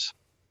challenges.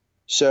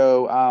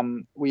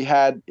 So we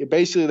had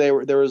basically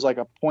there was like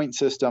a point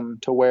system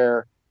to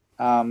where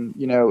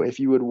if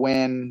you would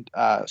win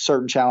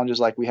certain challenges,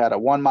 like we had a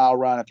 1 mile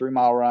run, a 3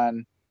 mile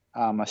run,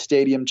 a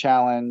stadium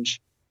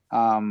challenge,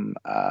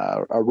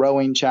 a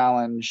rowing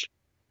challenge,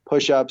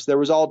 push-ups. There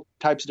was all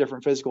types of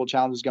different physical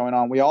challenges going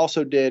on. We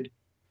also did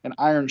an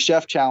Iron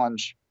Chef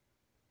challenge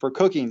for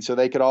cooking, so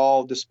they could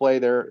all display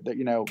their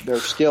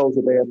skills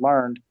that they had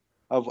learned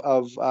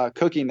of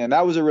cooking. And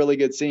that was a really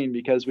good scene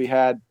because we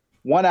had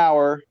 1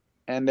 hour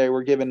and they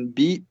were given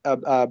beets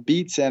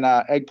and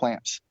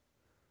eggplants.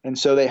 And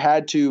so they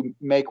had to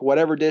make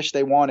whatever dish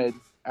they wanted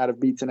out of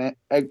beets and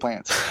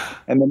eggplants.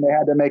 And then they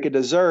had to make a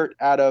dessert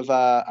out of,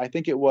 I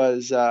think it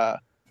was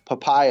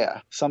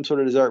papaya, some sort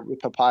of dessert with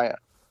papaya.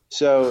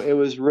 So it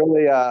was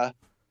really, that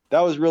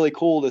was really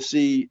cool to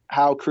see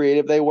how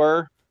creative they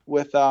were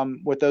with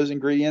those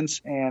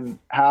ingredients and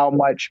how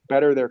much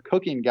better their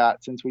cooking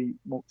got since when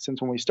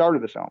we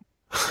started the film.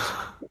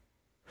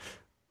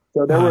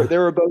 So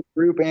there were both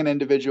group and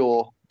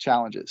individual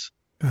challenges.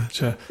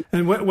 Gotcha.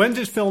 And when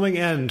did filming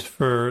end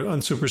for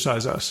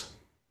Unsupersize Us?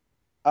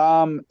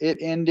 It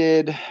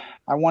ended,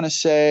 I want to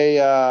say,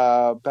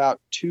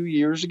 about 2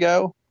 years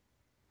ago.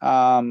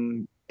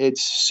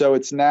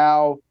 It's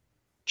now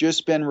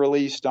just been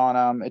released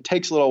on, it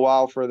takes a little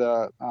while for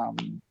the,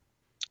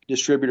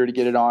 distributor to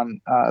get it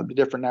on, the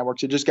different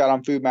networks. It just got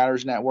on Food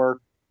Matters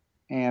Network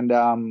and,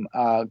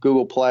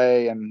 Google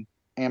Play and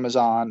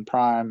Amazon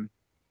Prime.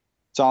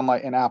 It's on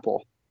in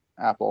Apple.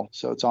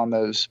 So it's on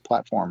those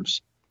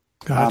platforms.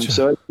 Gotcha.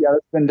 So it's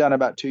been done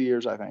about 2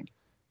 years, I think.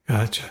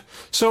 Gotcha.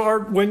 So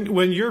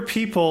when your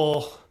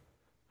people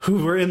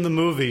who were in the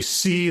movie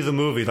see the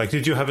movie, like,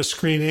 did you have a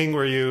screening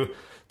where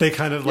they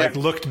kind of like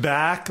looked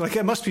back? Like,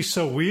 it must be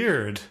so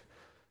weird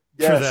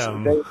for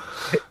them.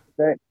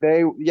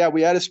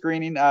 We had a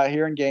screening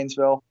here in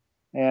Gainesville,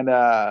 and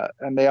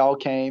they all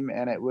came,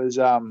 and it was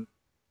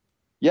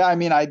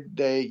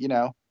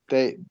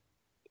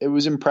it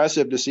was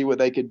impressive to see what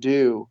they could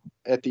do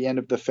at the end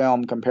of the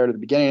film compared to the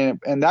beginning.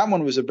 And that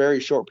one was a very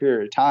short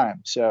period of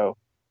time. So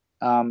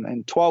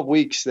in 12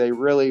 weeks, they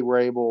really were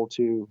able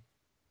to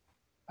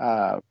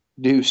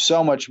do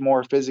so much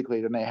more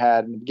physically than they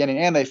had in the beginning,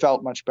 and they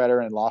felt much better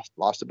and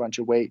lost a bunch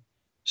of weight.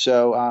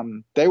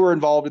 So they were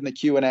involved in the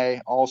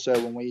Q&A also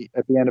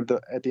at the end of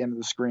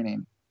the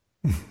screening.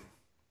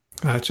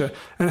 Gotcha.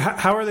 And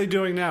how are they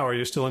doing now? Are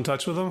you still in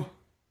touch with them?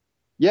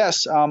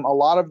 Yes, a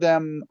lot of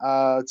them.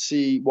 Let's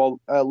see. Well,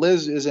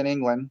 Liz is in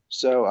England,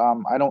 so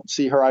I don't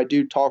see her. I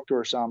do talk to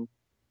her some,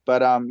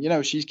 but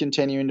she's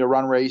continuing to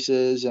run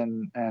races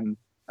and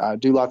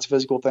do lots of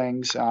physical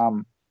things.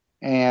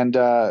 And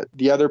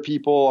the other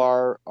people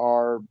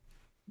are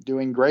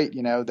doing great.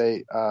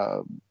 They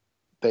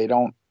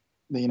don't.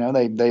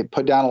 They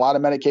put down a lot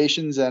of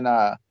medications and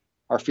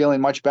are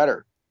feeling much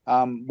better.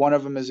 One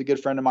of them is a good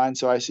friend of mine,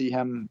 so I see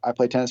him. I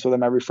play tennis with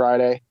him every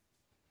Friday.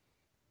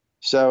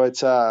 So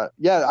it's I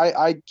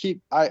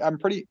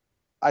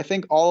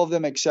think all of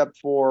them except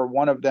for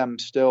one of them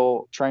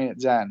still train at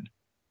Zen.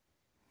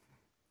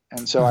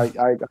 And so I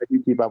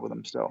do keep up with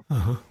them still.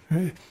 Uh-huh.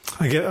 Right.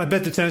 I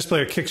bet the tennis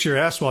player kicks your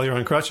ass while you're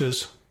on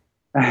crutches.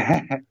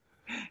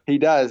 He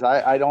does.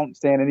 I don't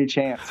stand any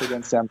chance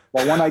against him.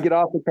 But when I get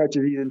off the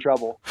crutches, he's in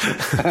trouble.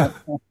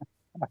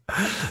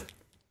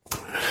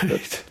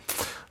 Right.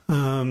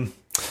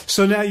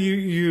 So now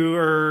you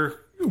are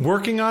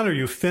working on, or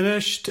you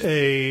finished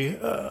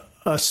a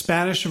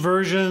Spanish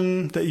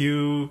version that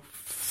you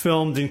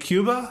filmed in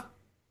Cuba?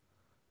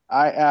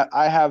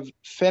 I have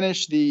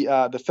finished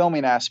the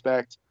filming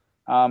aspect,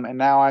 and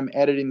now I'm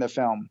editing the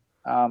film.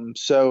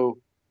 So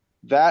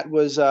that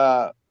was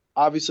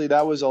obviously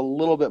that was a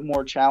little bit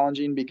more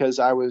challenging because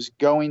I was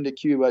going to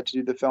Cuba to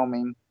do the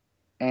filming,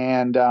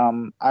 and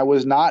I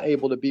was not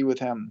able to be with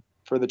him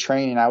for the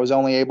training. I was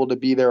only able to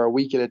be there a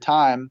week at a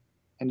time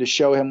and to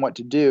show him what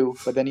to do,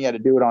 but then he had to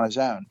do it on his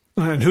own.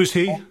 And who's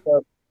he?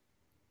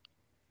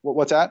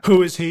 What's that?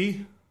 Who is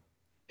he?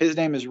 His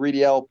name is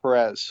Ridiel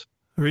Perez.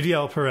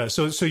 Ridiel Perez.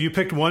 So you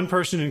picked one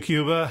person in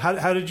Cuba.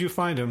 How did you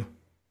find him?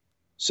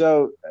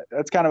 So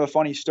that's kind of a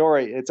funny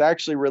story. It's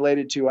actually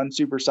related to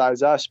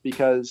Unsupersize Us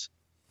because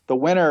the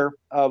winner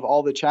of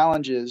all the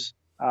challenges,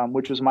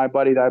 which was my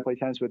buddy that I play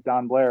tennis with,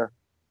 Don Blair,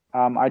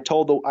 I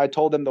told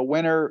them the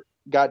winner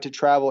got to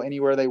travel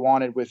anywhere they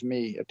wanted with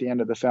me at the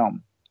end of the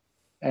film.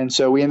 And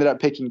so we ended up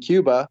picking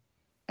Cuba,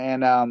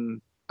 and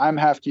I'm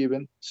half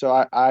Cuban,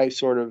 so I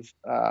sort of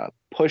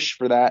pushed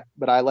for that,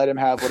 but I let him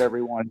have whatever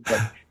he wanted.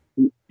 But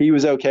he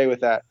was okay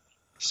with that.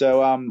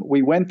 So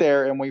we went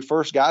there, and when we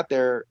first got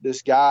there,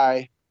 this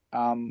guy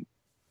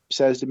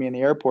says to me in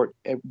the airport,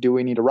 "Do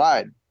we need a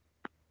ride?"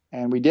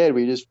 And we did.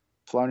 We just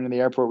flown into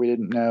the airport. We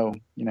didn't know,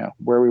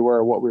 where we were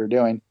or what we were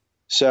doing.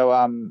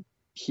 So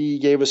he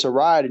gave us a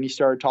ride, and he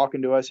started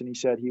talking to us, and he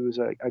said he was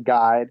a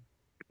guide,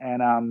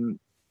 and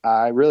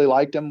I really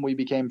liked him. We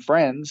became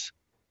friends,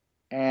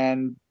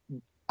 and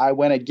I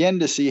went again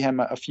to see him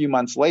a few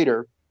months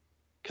later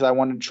because I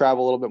wanted to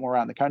travel a little bit more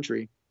around the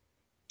country.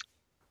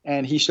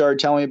 And he started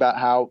telling me about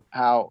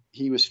how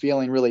he was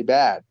feeling really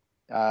bad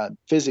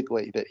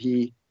physically, that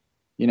he,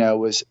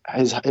 was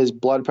his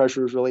blood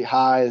pressure was really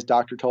high. His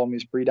doctor told him he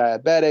was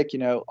pre-diabetic,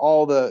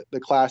 all the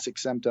classic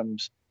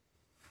symptoms.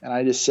 And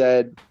I just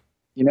said,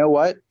 you know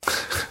what?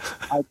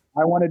 I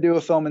want to do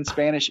a film in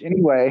Spanish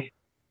anyway.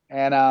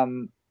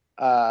 And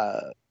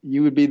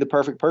you would be the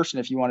perfect person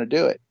if you want to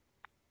do it.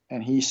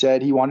 And he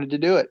said he wanted to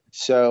do it.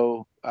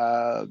 So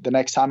the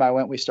next time I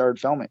went, we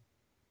started filming.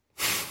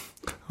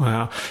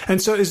 Wow.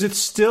 And so is it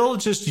still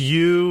just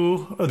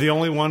you, the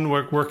only one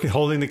working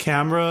holding the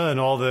camera and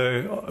all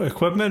the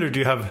equipment, or do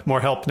you have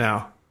more help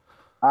now?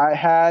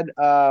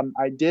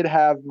 I did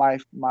have my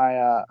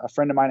a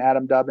friend of mine,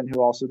 Adam Dubbin,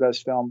 who also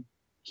does film.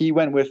 He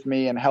went with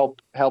me and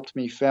helped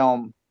me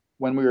film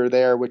when we were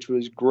there, which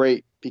was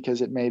great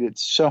because it made it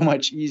so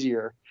much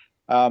easier.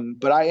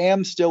 But I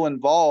am still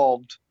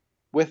involved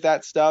with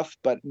that stuff,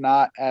 but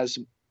not as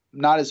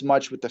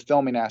much with the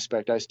filming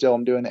aspect. I still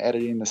am doing the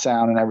editing, the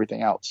sound, and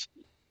everything else.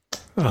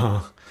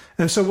 Uh-huh.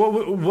 And so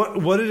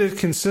what did it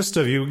consist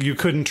of? You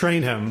couldn't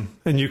train him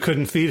and you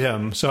couldn't feed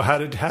him. So how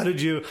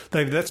did you,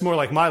 like, that's more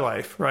like my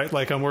life, right?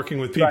 Like I'm working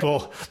with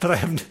people that I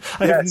have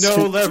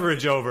no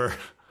leverage over.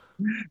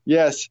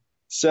 Yes.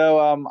 So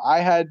I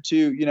had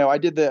to, I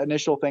did the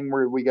initial thing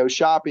where we go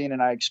shopping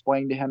and I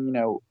explained to him,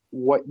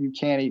 what you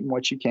can eat and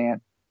what you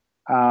can't.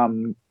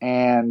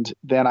 And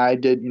then I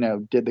did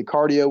the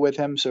cardio with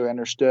him, so he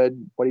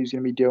understood what he was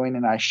going to be doing,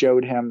 and I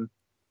showed him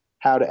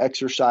how to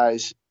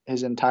exercise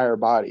his entire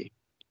body.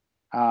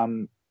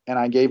 And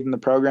I gave him the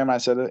program. I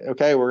said,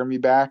 okay, we're going to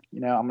be back.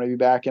 I'm going to be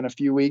back in a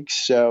few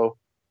weeks. So,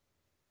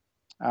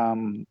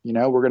 we're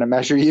going to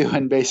measure you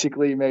and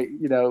basically make,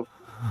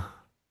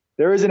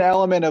 there is an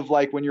element of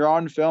like when you're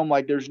on film,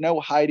 like there's no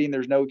hiding,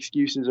 there's no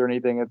excuses or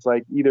anything. It's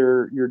like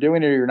either you're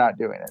doing it or you're not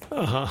doing it.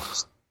 Uh-huh.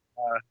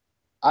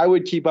 I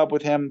would keep up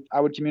with him.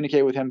 I would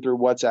communicate with him through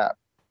WhatsApp,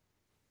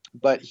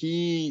 but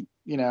he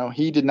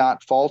did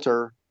not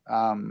falter.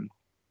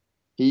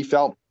 He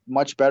felt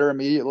much better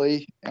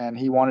immediately and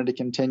he wanted to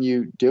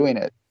continue doing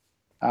it.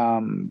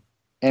 And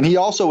he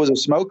also was a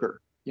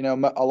smoker.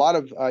 A lot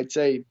of, I'd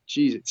say,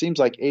 it seems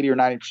like 80 or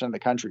 90% of the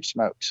country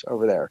smokes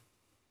over there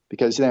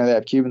because they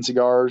have Cuban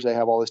cigars, they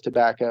have all this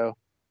tobacco.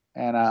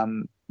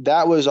 And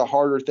that was a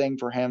harder thing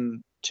for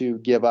him to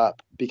give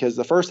up because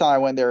the first time I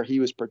went there, he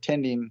was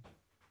pretending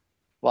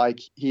like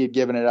he had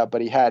given it up,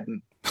 but he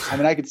hadn't. I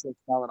mean, I could still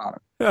smell it on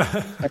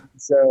him. And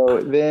so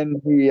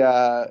then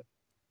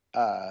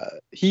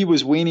he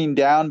was weaning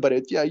down, but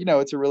it's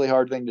a really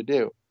hard thing to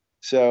do.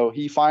 So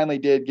he finally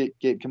did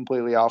get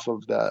completely off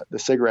of the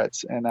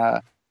cigarettes. And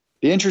the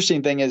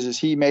interesting thing is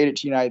he made it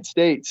to the United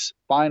States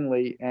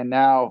finally, and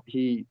now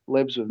he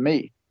lives with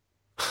me.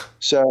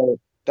 So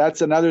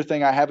that's another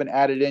thing I haven't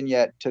added in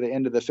yet to the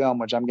end of the film,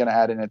 which I'm going to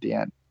add in at the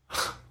end.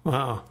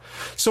 Wow.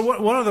 So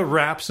one of the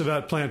raps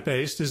about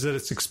plant-based is that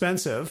it's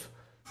expensive.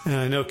 And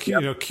I know,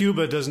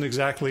 Cuba doesn't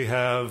exactly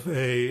have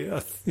a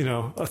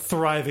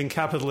thriving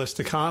capitalist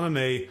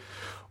economy.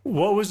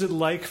 What was it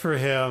like for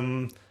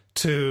him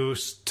to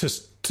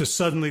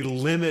suddenly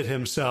limit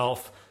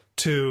himself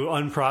to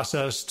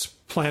unprocessed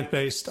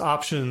plant-based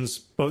options,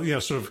 both,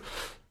 sort of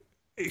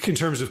in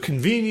terms of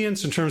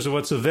convenience, in terms of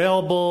what's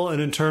available, and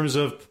in terms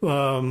of,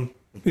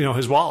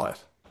 his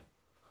wallet?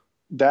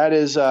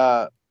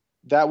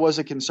 That was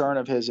a concern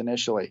of his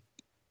initially.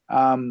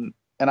 And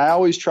I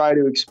always try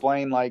to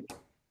explain, like,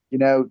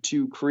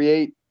 to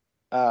create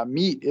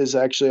meat is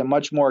actually a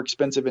much more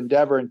expensive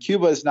endeavor. And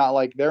Cuba is not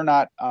like, they're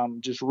not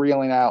just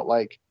reeling out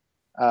like,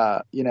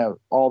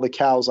 all the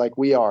cows like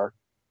we are.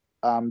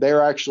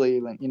 They're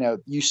actually,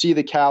 you see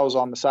the cows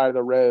on the side of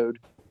the road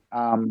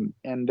and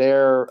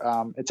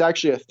it's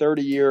actually a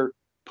 30-year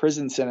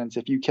prison sentence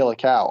if you kill a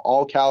cow.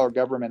 All cow are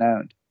government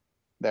owned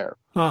there.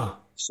 Huh.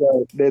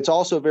 So it's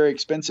also very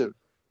expensive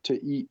to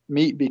eat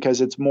meat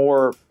because it's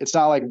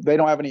not like they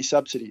don't have any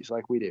subsidies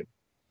like we do.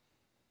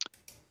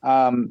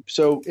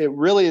 So it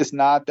really is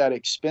not that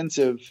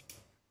expensive.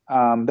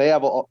 They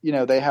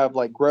have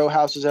like grow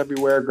houses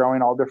everywhere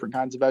growing all different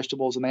kinds of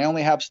vegetables, and they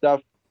only have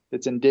stuff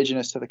that's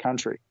indigenous to the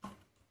country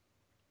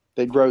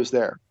that grows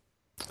there.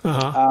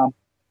 Uh-huh.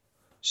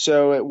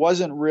 So it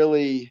wasn't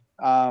really,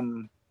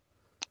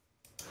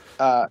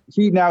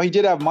 he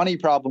did have money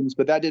problems,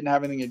 but that didn't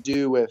have anything to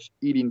do with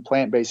eating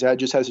plant-based. That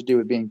just has to do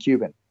with being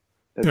Cuban.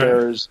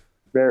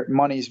 That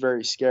money's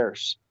very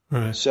scarce.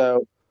 Right.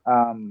 So,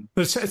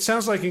 but it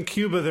sounds like in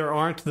Cuba there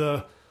aren't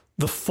the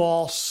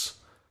false,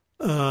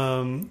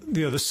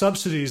 the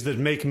subsidies that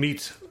make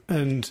meat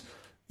and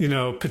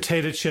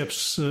potato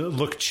chips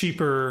look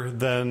cheaper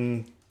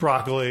than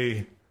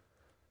broccoli.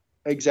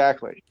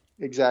 Exactly.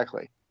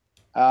 Because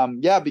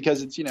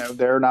it's they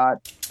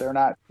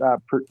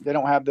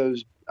don't have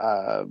those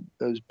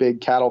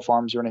big cattle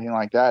farms or anything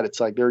like that. It's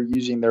like they're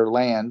using their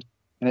land.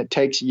 And it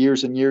takes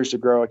years and years to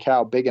grow a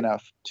cow big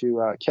enough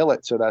to kill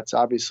it. So that's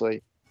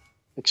obviously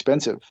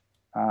expensive.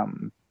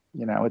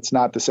 It's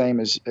not the same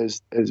as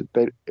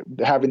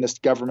having this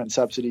government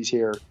subsidies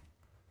here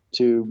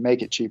to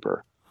make it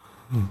cheaper.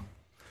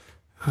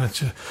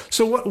 Gotcha.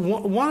 So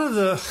one of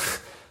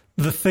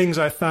the things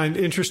I find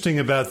interesting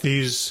about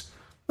these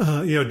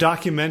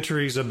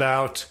documentaries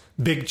about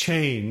big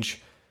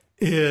change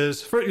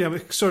is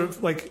sort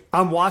of like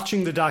I'm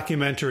watching the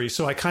documentary,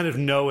 so I kind of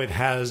know it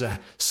has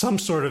some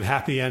sort of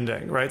happy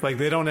ending, right? Like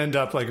they don't end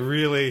up like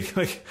really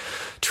like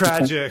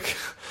tragic,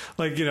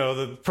 like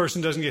the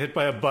person doesn't get hit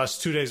by a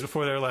bus 2 days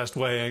before their last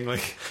weighing,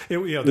 like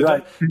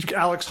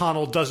Alex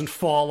Honnold doesn't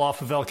fall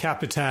off of El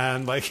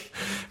Capitan, like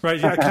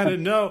right? I kind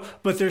of know,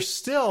 but there's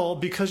still,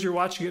 because you're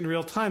watching it in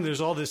real time,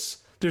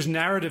 there's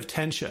narrative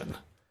tension,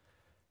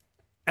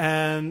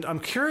 and I'm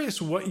curious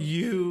what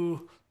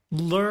you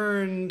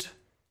learned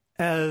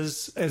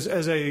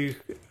as a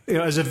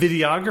as a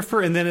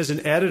videographer and then as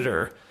an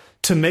editor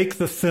to make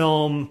the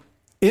film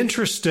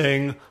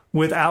interesting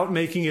without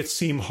making it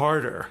seem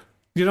harder.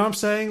 You know what I'm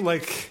saying?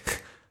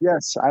 Like,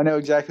 yes, I know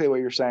exactly what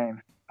you're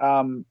saying.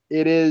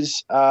 It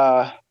is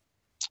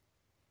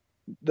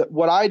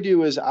what I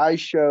do is I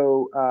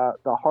show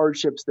the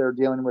hardships they're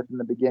dealing with in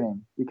the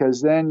beginning,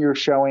 because then you're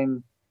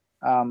showing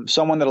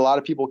someone that a lot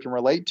of people can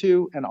relate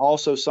to, and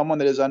also someone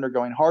that is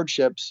undergoing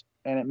hardships,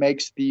 and it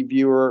makes the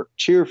viewer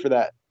cheer for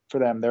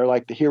them. They're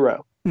like the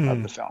hero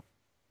of the film.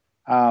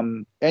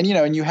 And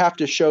and you have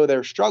to show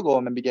their struggle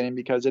in the beginning,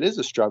 because it is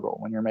a struggle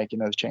when you're making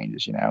those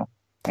changes,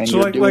 And so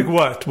like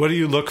what do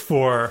you look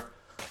for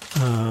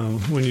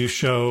when you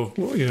show,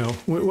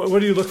 what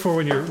do you look for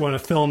when a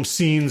film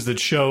scenes that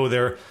show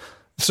their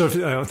sort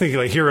of, I'm thinking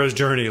like hero's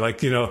journey, like,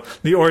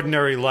 the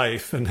ordinary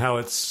life and how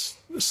it's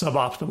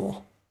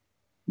suboptimal.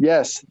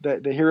 Yes,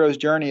 the hero's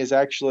journey is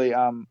actually,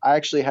 I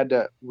actually had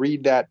to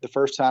read that the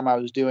first time I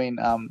was doing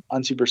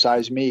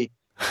Unsupersized Me,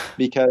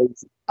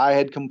 because I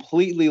had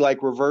completely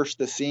like reversed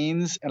the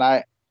scenes, and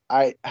I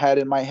had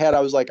in my head,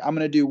 I was like, I'm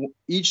going to do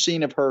each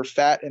scene of her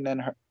fat and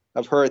then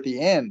of her at the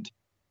end.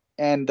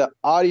 And the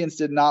audience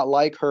did not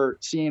like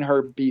seeing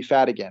her be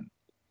fat again.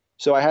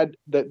 So I had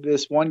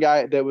this one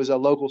guy that was a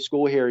local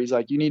school here. He's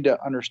like, you need to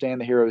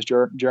understand the hero's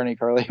journey,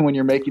 Carly, when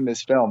you're making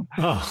this film.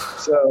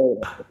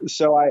 Oh.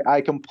 So I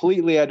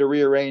completely had to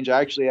rearrange.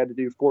 I actually had to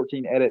do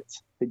 14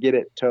 edits to get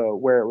it to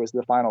where it was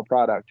the final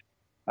product.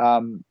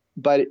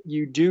 But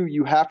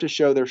you have to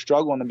show their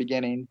struggle in the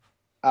beginning.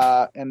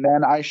 And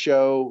then I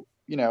show,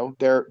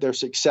 their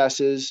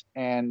successes,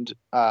 and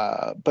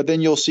but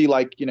then you'll see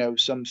like,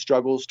 some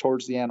struggles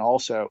towards the end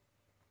also.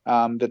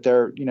 That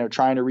they're,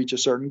 trying to reach a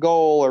certain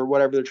goal or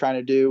whatever they're trying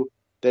to do.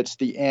 That's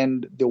the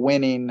end, the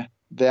winning,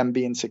 them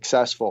being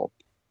successful.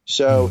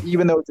 So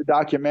even though it's a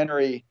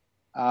documentary,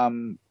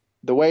 the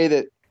way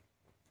that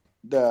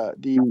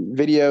the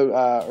video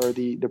or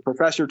the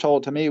professor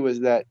told to me was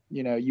that,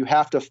 you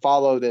have to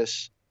follow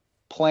this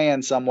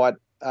plan somewhat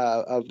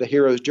of the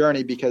hero's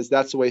journey, because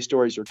that's the way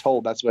stories are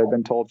told. That's what I've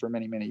been told for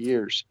many, many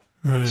years.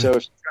 Right. So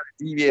if you try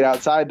to deviate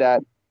outside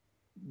that,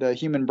 the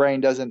human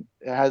brain has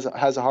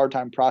a hard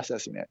time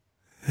processing it.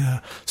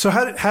 Yeah. So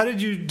how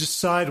did you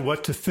decide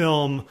what to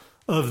film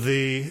of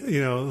the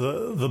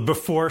the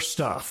before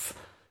stuff,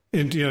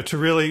 and to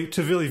really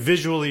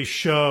visually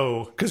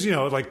show, because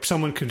like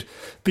someone could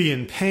be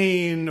in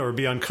pain or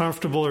be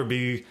uncomfortable or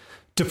be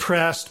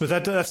depressed, but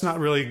that's not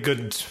really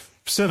good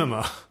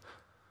cinema.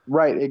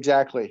 Right.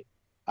 Exactly.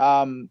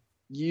 What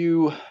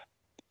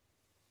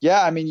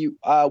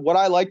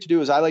I like to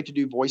do is I like to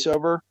do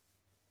voiceover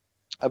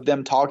of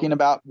them talking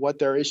about what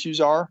their issues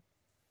are,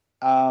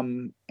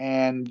 and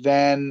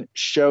then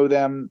show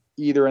them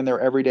either in their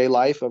everyday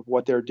life of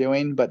what they're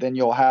doing, but then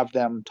you'll have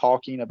them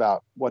talking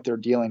about what they're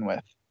dealing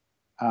with.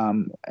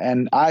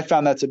 And I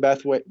found that's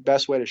the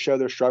best way to show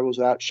their struggles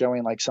without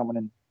showing like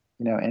someone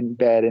in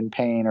bed in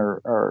pain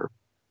or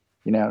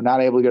not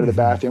able to go to the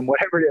bathroom,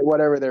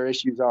 whatever their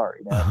issues are.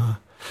 Uh-huh.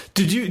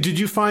 Did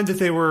you find that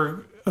they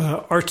were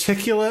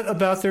articulate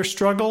about their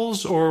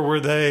struggles, or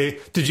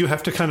did you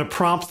have to kind of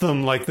prompt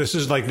them like this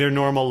is like their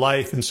normal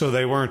life, and so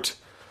they weren't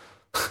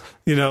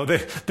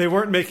they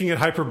weren't making it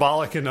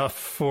hyperbolic enough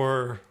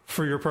for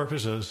your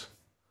purposes?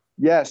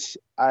 Yes,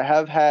 I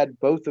have had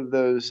both of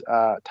those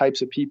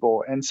types of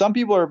people, and some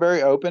people are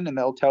very open and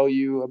they'll tell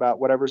you about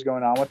whatever's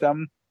going on with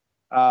them,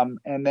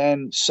 and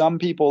then some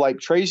people like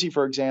Tracy,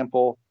 for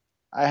example,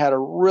 I had a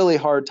really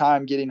hard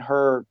time getting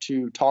her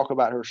to talk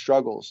about her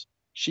struggles.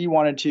 She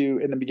wanted to,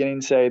 in the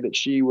beginning, say that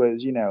she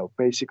was,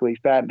 basically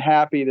fat and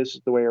happy. This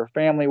is the way her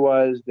family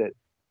was, that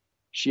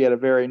she had a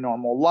very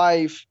normal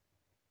life.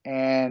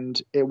 And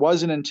it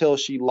wasn't until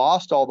she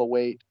lost all the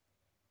weight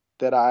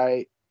that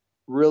I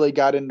really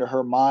got into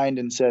her mind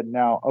and said,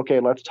 now,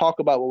 okay, let's talk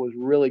about what was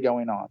really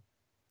going on.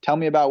 Tell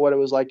me about what it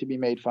was like to be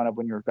made fun of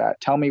when you were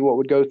fat. Tell me what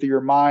would go through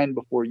your mind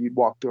before you'd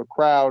walk through a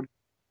crowd.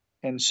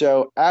 And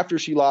so after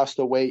she lost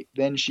the weight,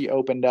 then she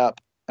opened up.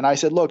 And I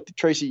said, look,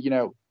 Tracy,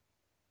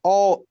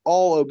 all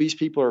obese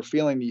people are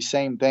feeling these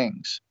same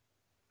things.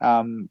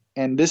 And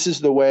this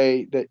is the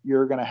way that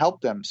you're going to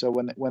help them. So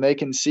when they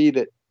can see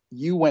that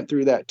you went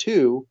through that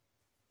too,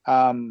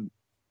 then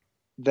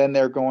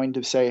they're going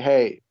to say,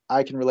 hey,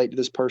 I can relate to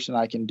this person.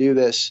 I can do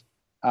this.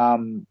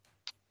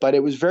 But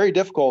it was very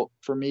difficult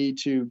for me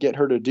to get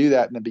her to do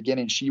that in the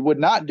beginning. She would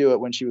not do it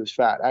when she was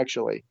fat,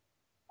 actually.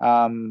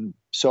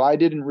 So I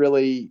didn't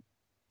really,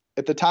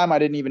 at the time, I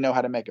didn't even know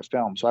how to make a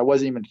film. So I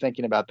wasn't even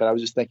thinking about that. I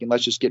was just thinking,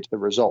 let's just get to the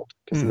result,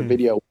 because the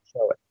video will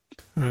show it.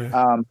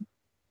 Right.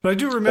 But I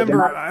do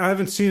remember, I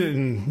haven't seen it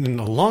in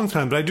a long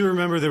time, but I do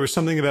remember there was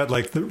something about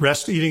like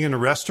eating in a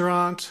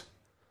restaurant.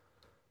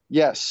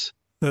 Yes.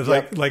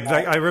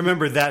 I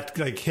remember that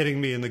like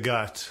hitting me in the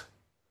gut.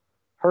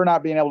 Her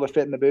not being able to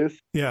fit in the booth.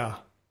 Yeah.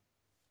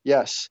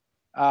 Yes.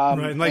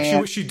 Right.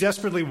 And she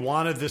desperately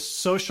wanted this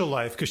social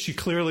life, because she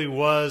clearly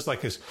was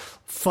like this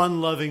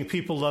fun-loving,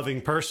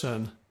 people-loving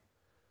person.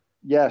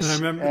 Yes. And I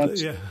remember,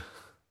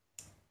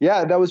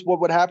 Yeah, that was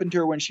what would happen to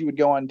her when she would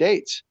go on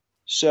dates.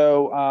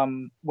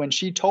 So when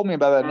she told me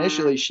about that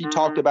initially, she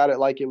talked about it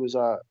like it was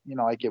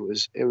like it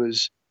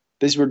was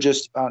these were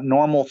just a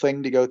normal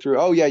thing to go through.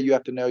 Oh yeah, you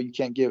have to know you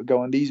can't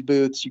go in these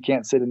booths, you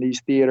can't sit in these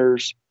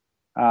theaters.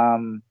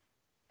 Um,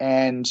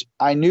 and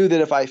I knew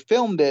that if I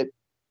filmed it,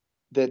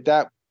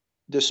 that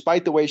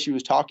despite the way she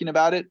was talking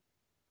about it,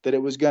 that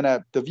it was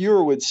the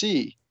viewer would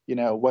see,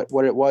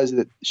 what it was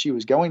that she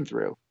was going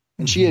through.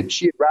 And she had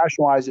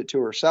rationalized it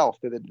to herself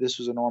that this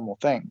was a normal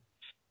thing.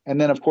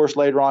 And then, of course,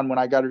 later on, when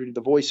I got her to do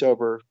the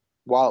voiceover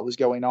while it was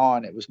going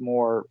on, it was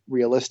more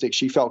realistic.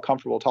 She felt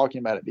comfortable talking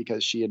about it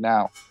because she had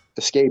now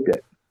escaped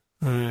it.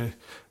 Right.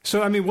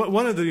 So, I mean,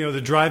 one of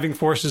the driving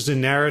forces in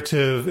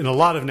narrative, in a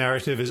lot of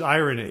narrative, is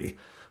irony,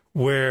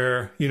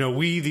 where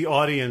we, the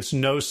audience,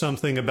 know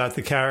something about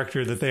the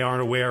character that they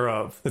aren't aware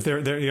of, that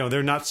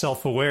they're not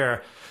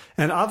self-aware.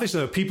 And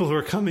obviously, people who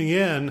are coming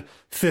in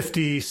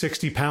 50,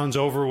 60 pounds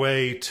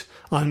overweight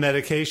on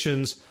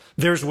medications,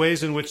 there's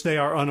ways in which they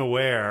are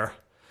unaware.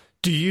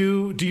 Do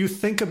you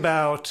think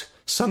about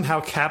somehow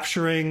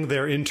capturing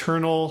their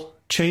internal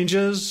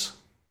changes?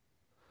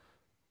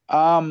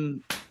 I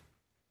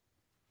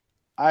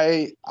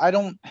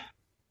don't.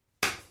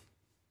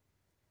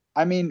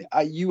 I mean,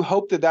 you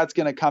hope that that's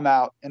going to come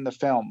out in the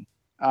film,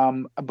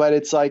 but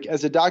it's like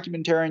as a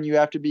documentarian,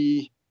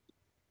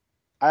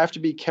 I have to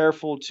be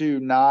careful to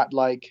not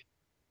I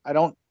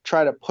don't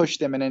try to push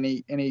them in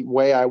any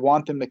way. I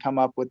want them to come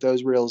up with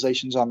those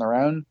realizations on their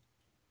own.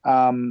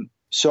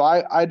 So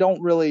I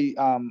don't really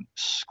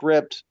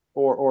script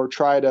or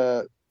try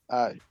to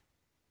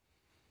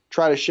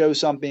show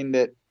something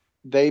that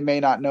they may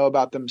not know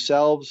about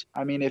themselves.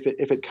 I mean, if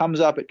it comes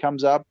up, it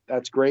comes up.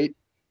 That's great.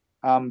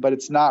 But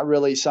it's not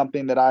really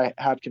something that I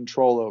have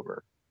control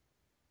over.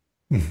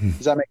 Mm-hmm.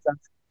 Does that make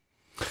sense?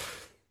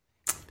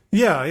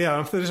 Yeah,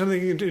 yeah. If there's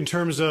something in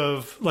terms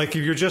of like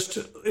if you're just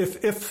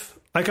if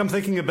like I'm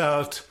thinking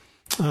about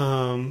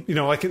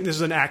like this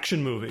is an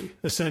action movie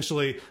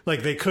essentially.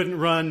 Like they couldn't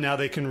run, now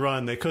they can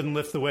run. They couldn't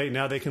lift the weight,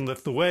 now they can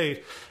lift the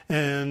weight.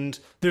 And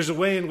there's a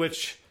way in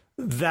which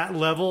that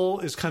level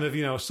is kind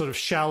of sort of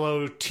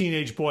shallow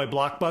teenage boy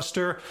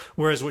blockbuster,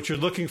 whereas what you're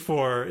looking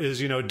for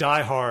is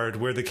Die Hard,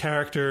 where the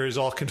character is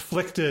all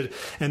conflicted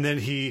and then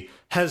he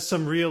has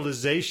some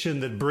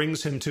realization that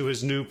brings him to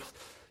his new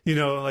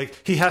like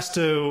he has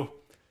to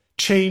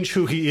change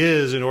who he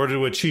is in order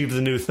to achieve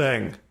the new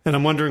thing. And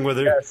I'm wondering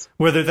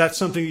whether that's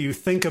something that you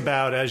think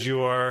about as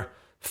you are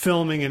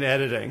filming and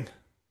editing.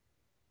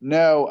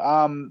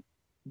 No,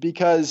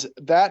 because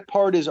that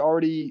part is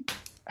already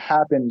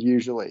happened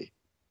usually.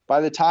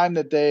 By the time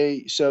that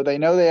they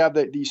know they have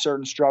these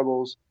certain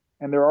struggles,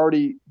 and they're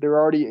already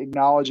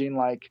acknowledging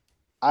like,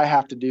 I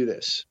have to do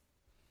this.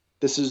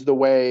 This is the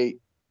way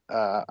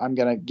I'm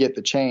going to get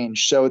the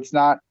change. So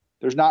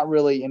there's not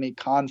really any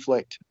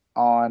conflict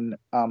on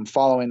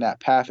following that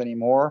path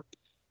anymore.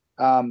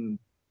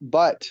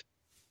 But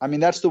I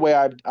mean, that's the way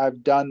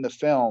I've done the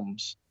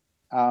films.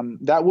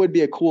 That would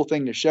be a cool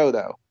thing to show,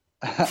 though.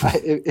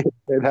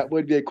 That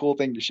would be a cool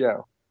thing to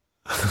show.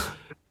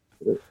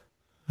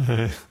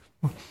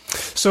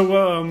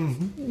 So,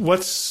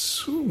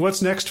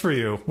 what's next for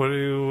you? What do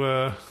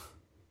you?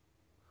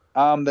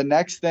 The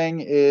next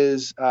thing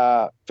is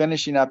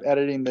finishing up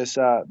editing this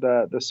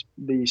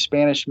the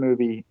Spanish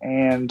movie,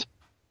 and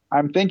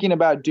I'm thinking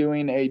about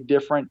doing a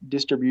different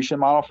distribution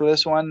model for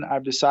this one.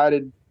 I've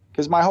decided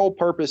because my whole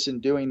purpose in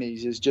doing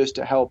these is just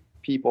to help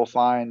people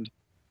find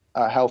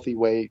a healthier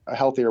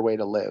way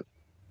to live.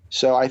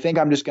 So I think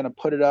I'm just going to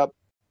put it up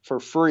for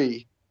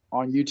free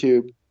on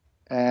YouTube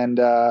and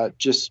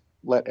just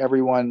let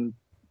everyone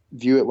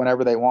view it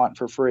whenever they want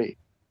for free.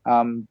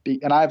 And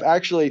I've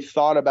actually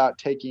thought about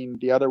taking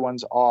the other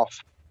ones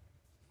off.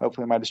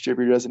 Hopefully my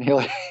distributor doesn't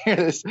hear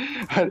this.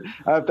 But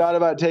I've thought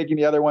about taking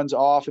the other ones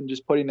off and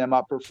just putting them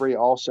up for free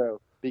also,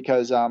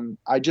 because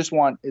I just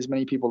want as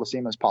many people to see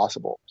them as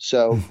possible.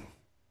 So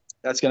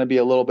that's going to be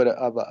a little bit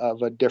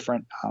of a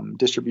different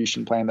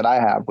distribution plan that I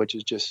have, which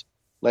is just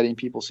letting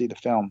people see the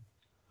film.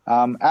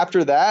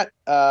 After that,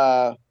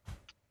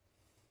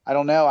 I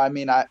don't know. I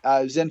mean,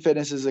 Zen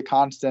Fitness is a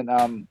constant,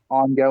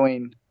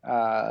 ongoing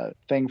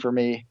thing for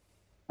me,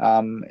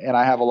 and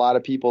I have a lot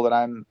of people that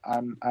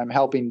I'm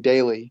helping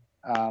daily.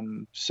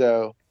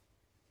 So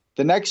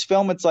the next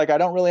film, it's like I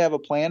don't really have a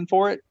plan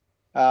for it,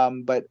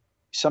 but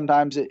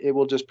sometimes it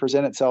will just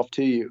present itself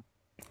to you.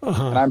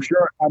 Uh-huh. And I'm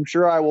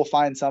sure I will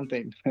find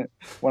something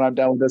when I'm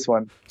done with this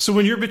one. So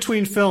when you're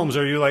between films,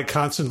 are you like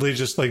constantly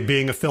just like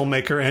being a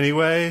filmmaker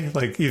anyway,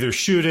 like either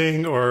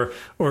shooting or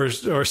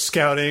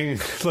scouting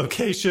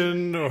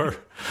location or?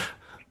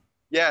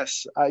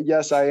 Yes,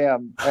 I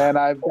am. And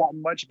I've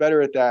gotten much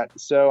better at that.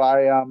 So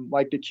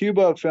like the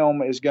Cuba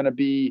film is going to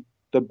be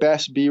the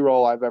best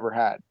B-roll I've ever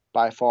had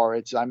by far.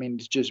 It's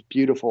just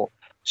beautiful.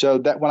 So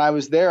that when I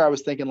was there, I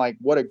was thinking like,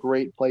 what a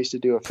great place to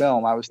do a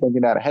film. I was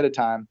thinking that ahead of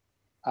time.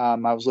 I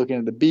was looking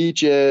at the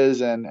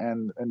beaches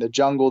and the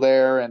jungle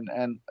there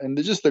and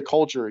just the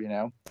culture,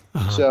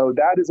 Uh-huh. So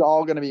that is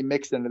all going to be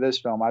mixed into this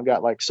film. I've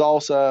got like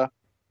salsa,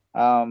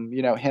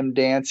 him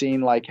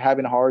dancing, like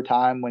having a hard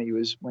time when he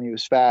was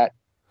fat.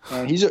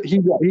 and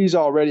he's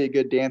already a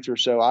good dancer.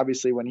 So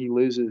obviously, when he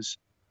loses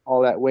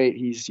all that weight,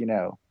 he's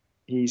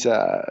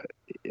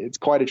it's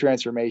quite a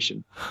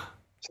transformation.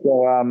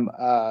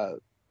 So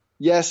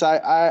yes,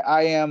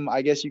 I am.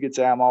 I guess you could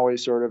say I'm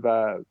always sort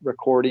of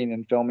recording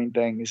and filming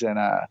things and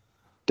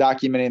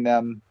documenting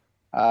them,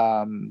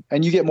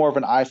 and you get more of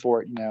an eye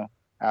for it,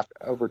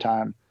 over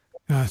time.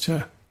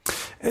 Gotcha.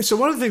 And so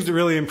one of the things that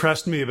really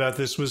impressed me about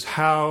this was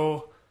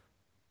how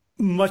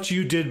much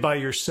you did by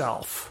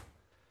yourself,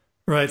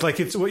 right? Like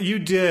it's what you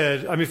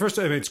did. I mean,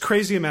 it's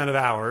crazy amount of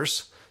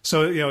hours.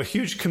 So, a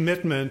huge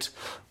commitment,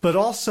 but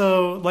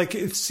also like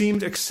it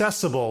seemed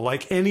accessible,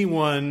 like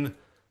anyone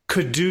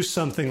could do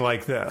something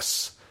like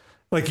this.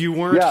 Like you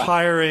weren't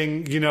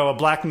hiring, a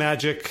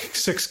Blackmagic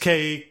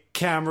 6K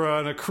camera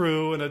and a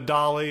crew and a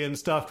dolly and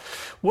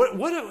stuff. What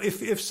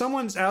if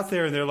someone's out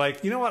there and they're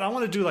like, you know what, I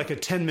want to do like a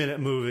 10-minute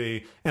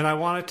movie and I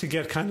want it to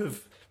get kind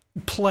of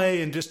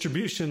play and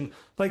distribution.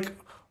 Like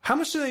how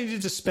much do they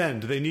need to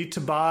spend? Do they need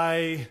to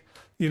buy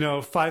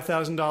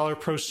 $5,000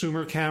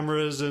 prosumer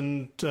cameras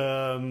and,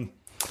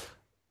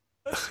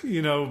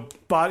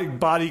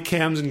 body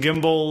cams and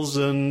gimbals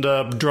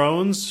and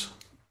drones?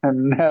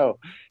 No,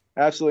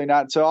 absolutely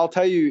not. So I'll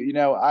tell you,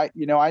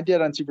 I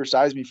did on Super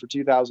Size Me for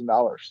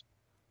 $2,000.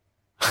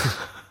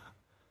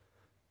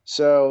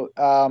 So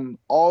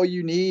all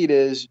you need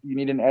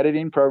an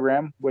editing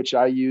program, which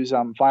I use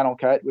Final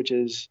Cut, which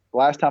is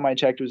last time I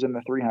checked was in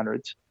the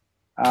 300s.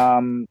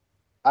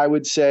 I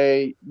would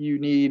say you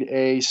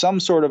need some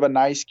sort of a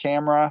nice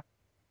camera,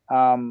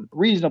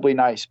 reasonably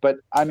nice. But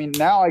I mean,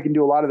 now I can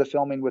do a lot of the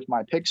filming with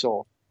my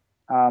Pixel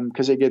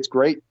because it gets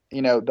great.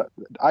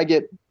 I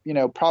get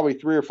probably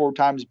 3 or 4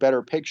 times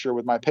better picture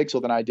with my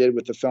Pixel than I did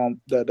with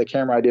the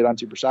camera I did on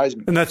Super Size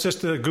Me. And that's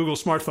just a Google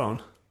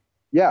smartphone.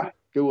 Yeah,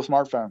 Google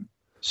smartphone.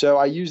 So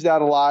I use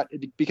that a lot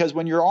because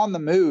when you're on the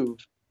move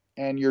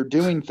and you're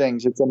doing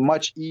things, it's a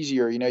much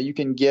easier. You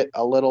can get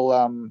a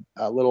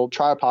little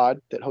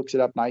tripod that hooks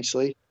it up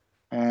nicely,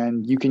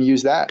 and you can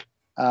use that.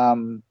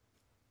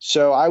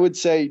 So I would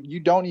say you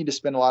don't need to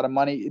spend a lot of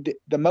money.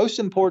 The most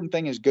important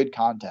thing is good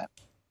content.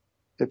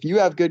 If you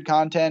have good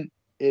content,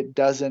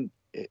 that's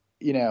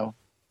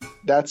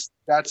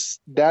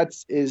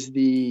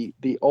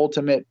the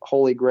ultimate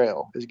holy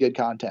grail is good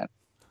content.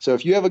 So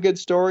if you have a good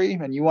story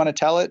and you want to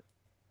tell it,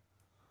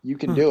 you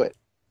can do it.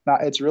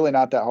 It's really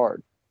not that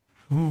hard.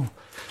 Ooh.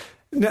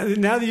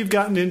 Now that you've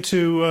gotten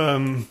into,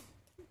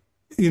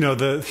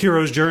 the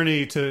hero's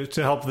journey to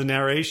help the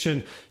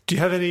narration, do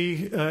you have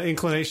any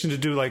inclination to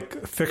do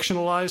like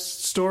fictionalized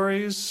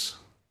stories?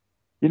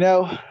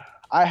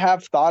 I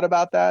have thought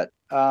about that.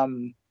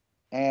 And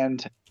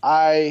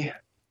I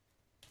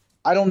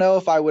don't know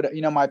if I would,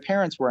 my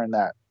parents were in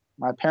that.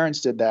 My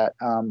parents did that.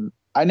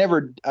 I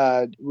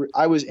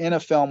was in a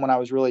film when I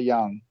was really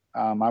young.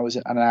 I was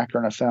an actor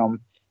in a film,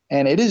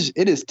 and it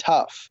is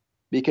tough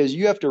because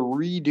you have to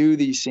redo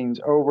these scenes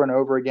over and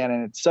over again.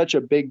 And it's such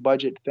a big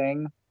budget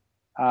thing.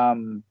 I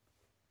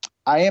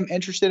am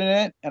interested in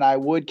it and I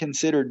would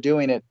consider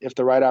doing it if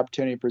the right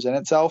opportunity presents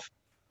itself,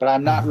 but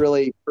I'm not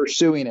really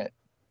pursuing it.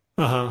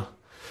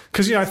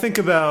 Cause I think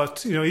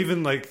about,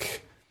 even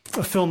like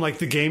a film like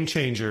The Game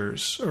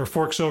Changers or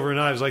Forks Over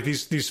Knives, like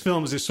these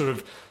films, is sort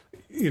of,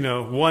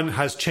 one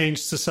has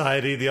changed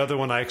society. The other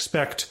one I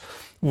expect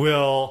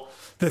will,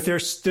 that they're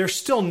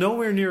still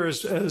nowhere near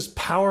as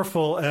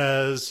powerful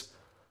as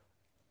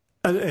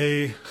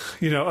a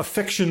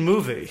fiction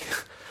movie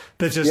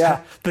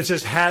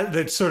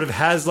that sort of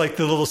has like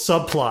the little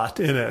subplot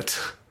in it.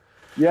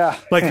 Yeah.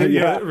 Like,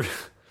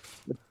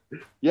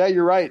 yeah,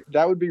 you're right.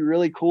 That would be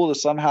really cool to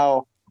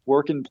somehow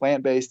work in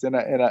plant-based in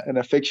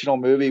a fictional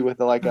movie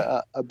with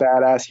a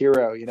badass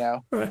hero,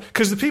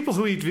 Because the people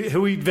who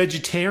eat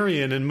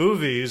vegetarian in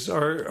movies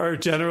are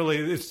generally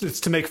it's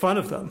to make fun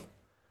of them.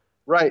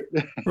 Right.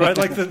 Right.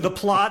 Like the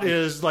plot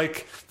is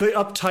like the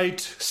uptight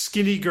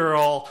skinny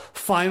girl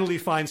finally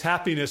finds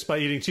happiness by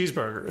eating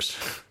cheeseburgers.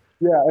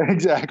 Yeah,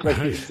 exactly.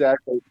 Right.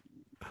 Exactly.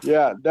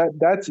 Yeah,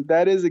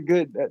 that is a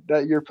good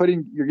that you're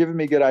giving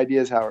me good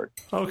ideas, Howard.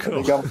 Oh, cool.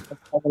 I think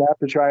I'm gonna have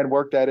to try and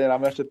work that in. I'm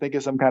gonna have to think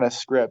of some kind of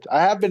script.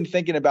 I have been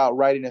thinking about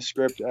writing a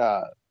script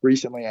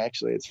recently.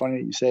 Actually, it's funny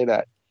that you say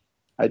that.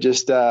 I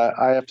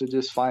have to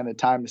just find the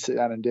time to sit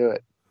down and do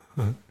it.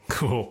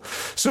 Cool.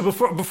 So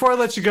before I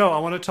let you go, I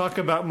want to talk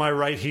about my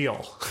right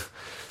heel.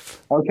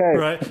 Okay.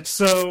 Right.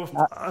 So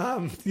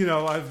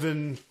I've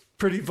been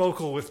pretty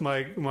vocal with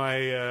my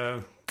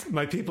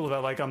people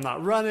about like I'm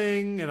not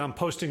running and I'm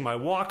posting my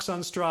walks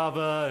on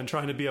Strava and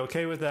trying to be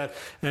okay with that.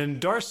 And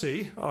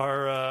Darcy,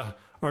 our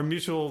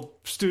mutual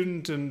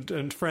student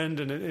and friend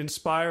and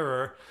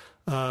inspirer,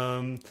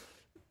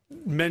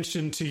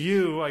 mentioned to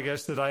you, I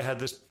guess, that I had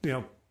this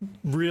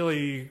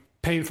really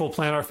painful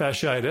plantar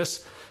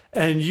fasciitis,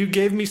 and you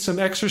gave me some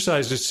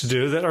exercises to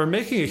do that are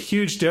making a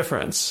huge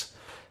difference.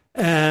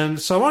 And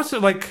so I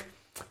wanted to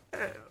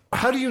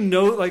how do you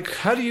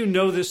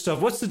know this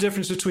stuff? What's the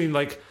difference between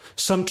like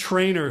some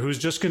trainer who's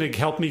just going to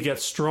help me get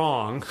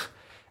strong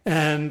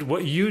and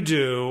what you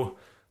do,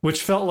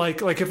 which felt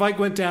like if I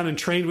went down and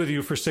trained with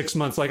you for 6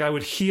 months, like I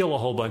would heal a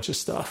whole bunch of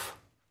stuff.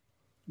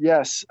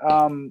 Yes.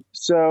 A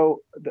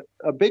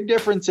big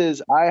difference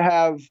is I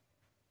have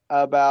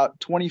about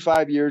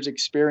 25 years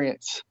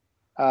experience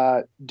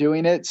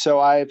doing it. So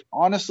I've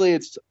honestly,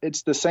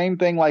 it's the same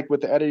thing like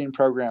with the editing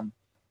program.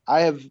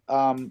 I have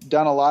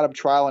done a lot of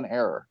trial and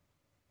error.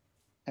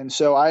 And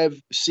so I have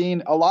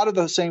seen a lot of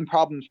the same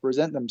problems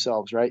present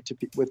themselves, right,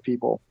 with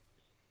people.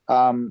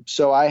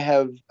 So I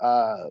have,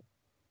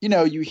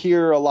 you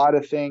hear a lot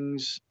of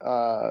things,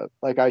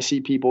 like I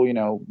see people,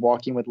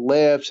 walking with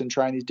lifts and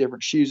trying these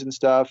different shoes and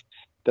stuff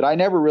that I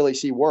never really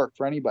see work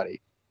for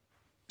anybody.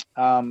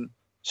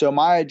 So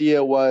my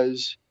idea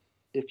was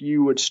if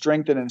you would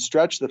strengthen and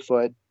stretch the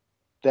foot,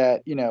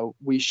 that,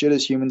 we should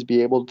as humans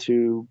be able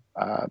to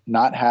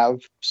not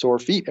have sore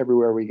feet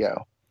everywhere we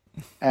go.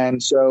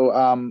 And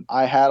so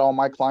I had all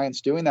my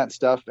clients doing that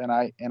stuff, and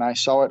I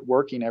saw it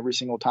working every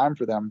single time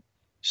for them.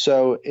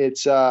 So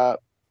it's I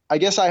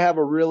guess I have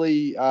a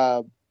really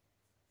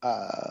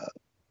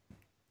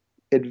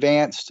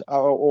advanced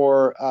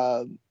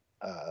or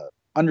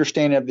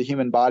understanding of the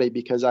human body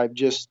because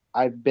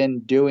I've been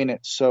doing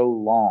it so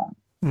long.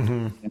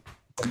 Mm-hmm.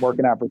 Been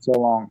working out for so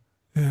long.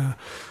 Yeah,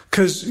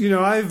 because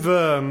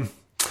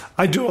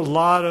I do a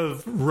lot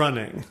of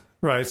running.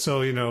 Right. So,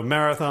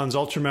 marathons,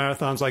 ultra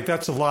marathons, like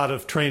that's a lot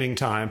of training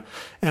time.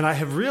 And I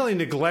have really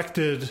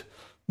neglected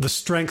the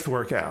strength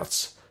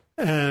workouts.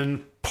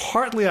 And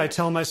partly I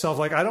tell myself,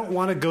 like, I don't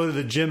want to go to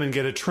the gym and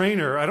get a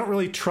trainer. I don't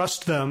really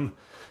trust them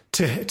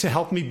to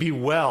help me be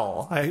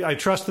well. I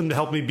trust them to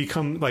help me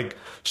become like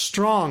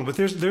strong. But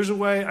there's a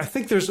way, I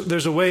think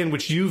there's a way in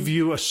which you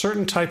view a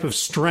certain type of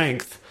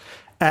strength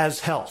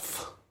as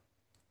health.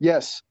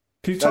 Yes.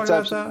 Can you talk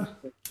about that?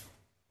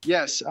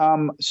 Yes.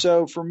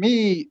 So for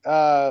me,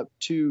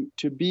 to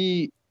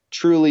be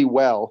truly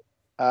well,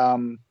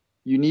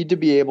 you need to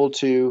be able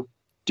to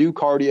do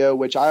cardio,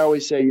 which I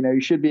always say, you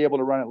should be able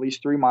to run at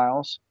least 3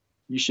 miles.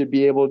 You should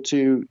be able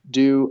to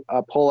do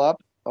a pull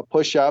up, a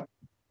push up.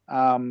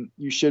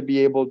 You should be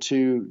able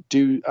to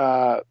do,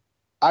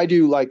 I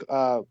do like,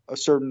 a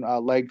certain,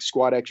 leg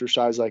squat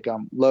exercise, like,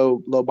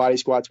 low body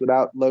squats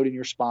without loading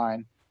your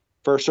spine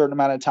for a certain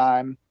amount of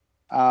time.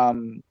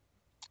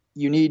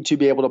 You need to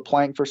be able to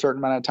plank for a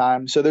certain amount of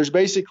time. So there's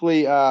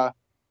basically,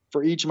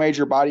 for each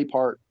major body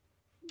part,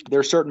 there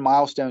are certain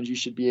milestones you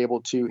should be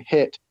able to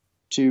hit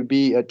to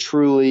be a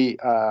truly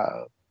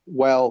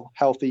well,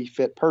 healthy,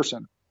 fit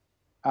person.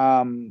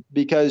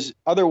 Because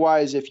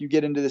otherwise, if you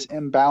get into this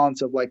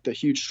imbalance of like the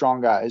huge,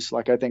 strong guys,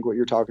 like I think what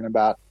you're talking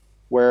about,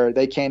 where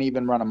they can't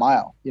even run a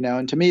mile,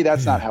 and to me,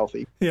 that's not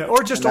healthy. Yeah.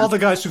 Or just all the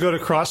guys who go to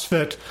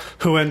CrossFit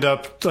who end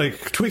up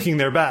like tweaking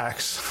their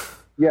backs.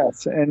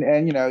 Yes.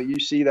 And you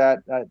see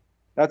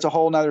that's a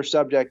whole nother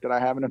subject that I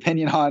have an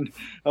opinion on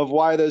of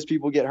why those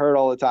people get hurt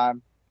all the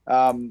time.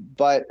 And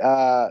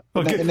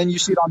then you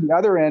see it on the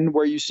other end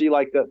where you see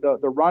like the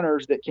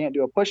runners that can't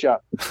do a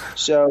push-up.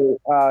 So,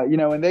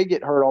 and they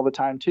get hurt all the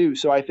time too.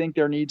 So I think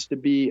there needs to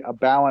be a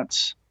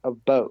balance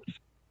of both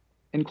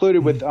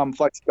included with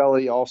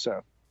flexibility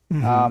also.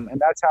 Mm-hmm.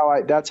 And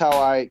that's how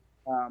I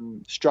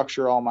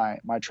structure all my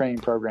training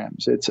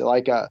programs. It's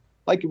like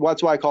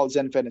that's why I call it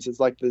Zen fitness. It's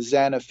like the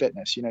Zen of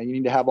fitness. You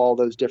need to have all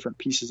those different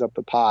pieces of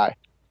the pie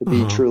to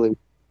be truly.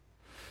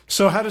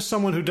 So how does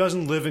someone who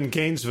doesn't live in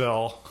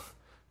Gainesville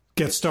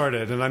get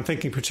started? And I'm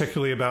thinking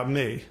particularly about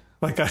me.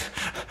 Like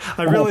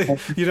I really,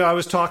 I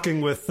was talking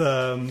with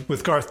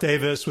Garth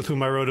Davis, with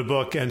whom I wrote a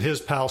book, and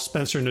his pal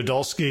Spencer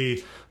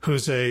Nadolski,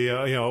 who's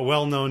a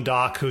well-known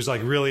doc who's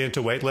like really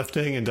into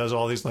weightlifting and does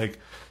all these like,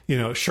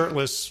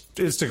 shirtless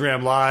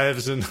Instagram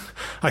lives, and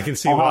I can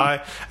see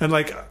why. And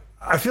like,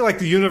 I feel like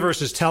the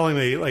universe is telling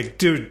me, like,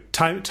 dude,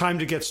 time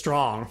to get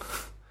strong.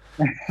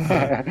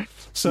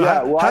 So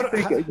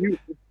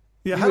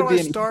yeah, how do I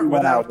start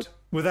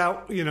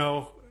without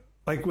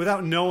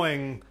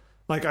knowing?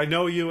 Like, I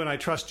know you and I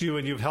trust you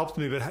and you've helped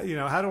me, but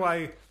how do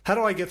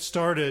I get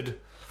started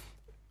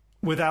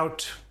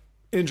without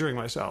injuring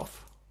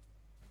myself?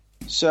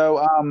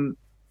 So,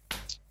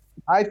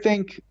 I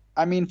think,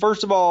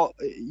 first of all,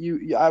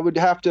 I would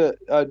have to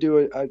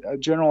do a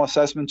general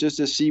assessment just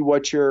to see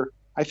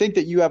I think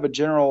that you have a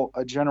general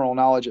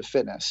knowledge of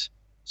fitness.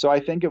 So I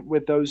think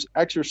with those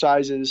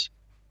exercises,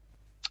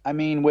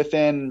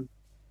 within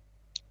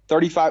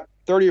 30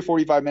 or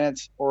 45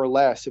 minutes or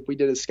less, if we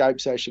did a Skype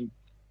session,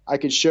 I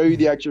could show you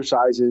the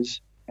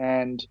exercises,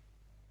 and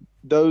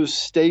those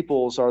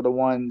staples are the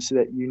ones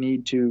that you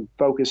need to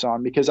focus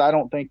on, because I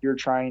don't think you're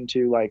trying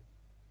to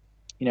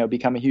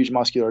become a huge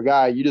muscular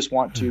guy. You just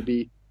want to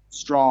be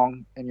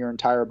strong in your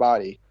entire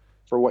body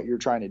for what you're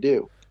trying to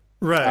do.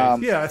 Right.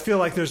 I feel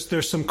like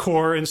there's some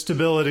core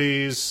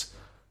instabilities.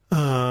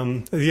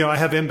 I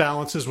have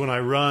imbalances when I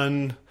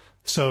run.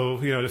 So,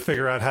 to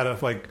figure out how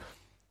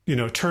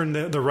to turn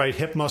the right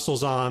hip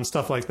muscles on,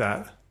 stuff like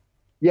that.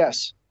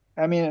 Yes.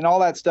 And all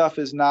that stuff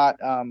is not,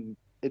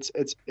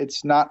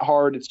 it's not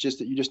hard. It's just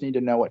that you just need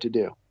to know what to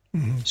do.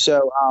 Mm-hmm.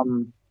 So,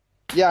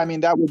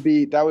 that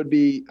would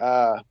be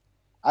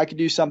I could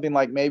do something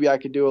like maybe I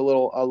could do a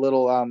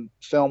little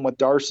film with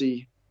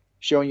Darcy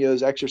showing you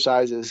those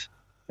exercises,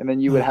 and then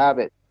you would have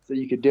it so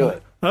you could do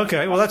it.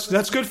 Okay, well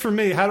that's good for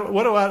me.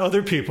 What about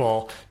other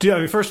people? I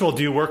mean, first of all,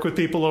 do you work with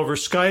people over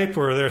Skype,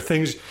 or are there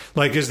things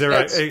like is there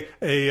a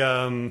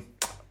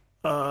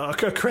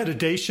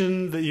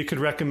accreditation that you could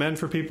recommend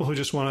for people who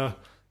just want to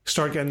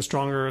start getting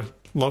stronger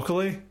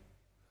locally?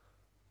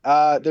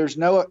 There's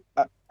no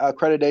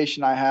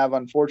accreditation I have,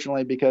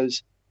 unfortunately,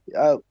 because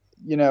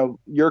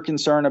you're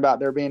concerned about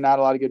there being not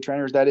a lot of good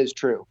trainers. That is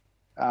true,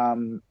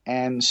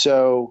 and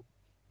so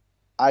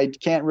I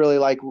can't really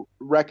like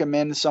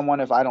recommend someone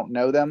if I don't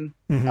know them.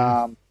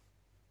 Mm-hmm.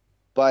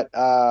 But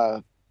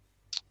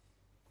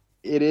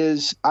it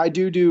is, I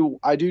do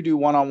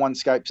one-on-one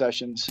Skype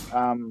sessions.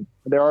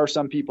 There are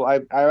some people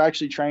I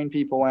actually train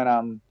people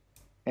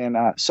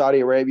in Saudi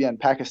Arabia and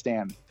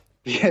Pakistan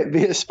via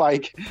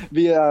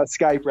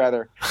Skype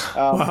rather.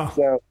 Wow.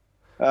 So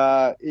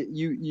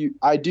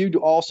I do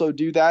also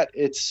do that.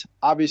 It's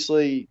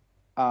obviously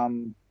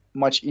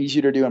much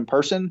easier to do in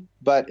person,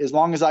 but as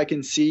long as I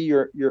can see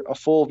a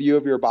full view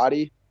of your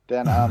body,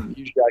 then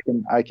usually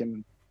I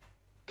can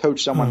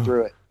coach someone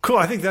through it. Cool.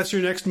 I think that's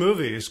your next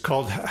movie. It's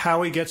called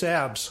Howie Gets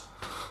Abs.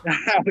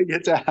 Howie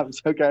Gets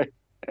Abs. Okay.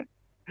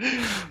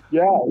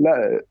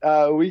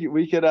 Yeah.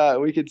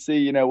 We could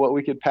see what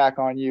we could pack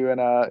on you in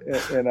a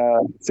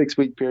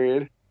 6-week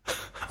period.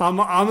 I'm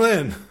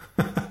in.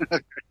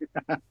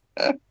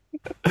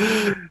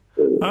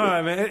 All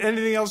right, man.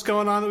 Anything else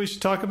going on that we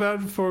should talk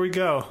about before we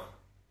go?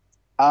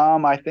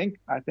 I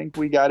think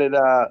we got it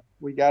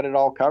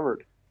all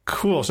covered.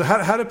 Cool. So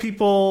how do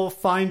people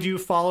find you,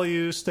 follow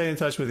you, stay in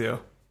touch with you?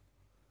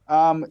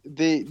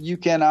 You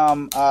can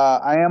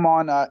I am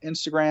on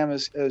Instagram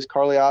as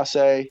Carly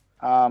Asse,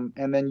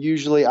 and then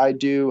usually I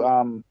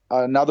do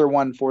another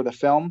one for the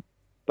film,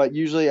 but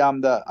usually I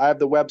have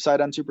the website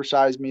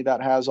Unsupersize Me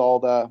that has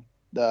all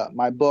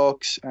my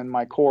books and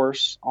my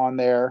course on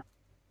there.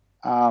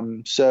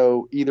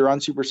 So either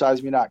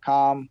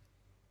unsupersizeme.com,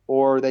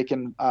 or they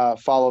can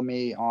follow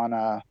me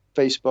on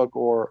Facebook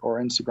or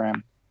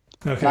Instagram.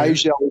 Okay. And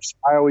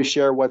I always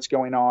share what's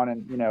going on,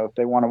 and if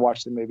they want to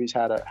watch the movies,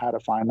 how to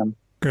find them.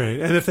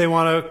 Great. And if they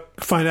want to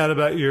find out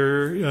about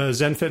your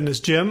Zen Fitness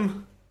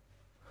gym,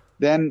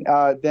 then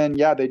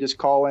they just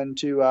call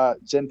into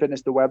Zen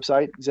Fitness, the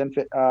website,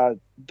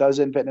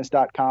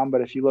 thezenfitness.com.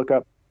 But if you look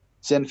up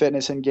Zen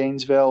Fitness in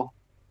Gainesville,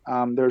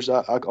 there's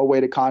a way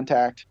to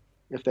contact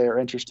if they are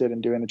interested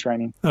in doing the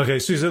training. Okay,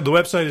 so the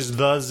website is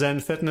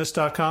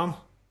thezenfitness.com?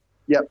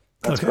 Yep,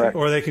 that's correct.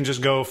 Or they can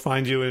just go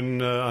find you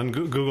on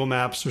Google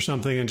Maps or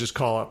something and just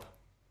call up.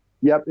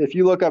 Yep, if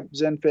you look up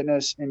Zen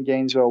Fitness in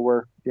Gainesville,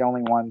 we're the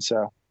only one,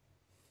 so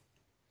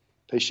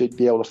they should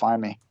be able to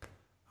find me.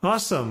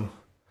 Awesome.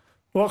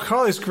 Well,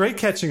 Carly, it's great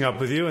catching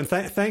up with you, and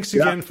thanks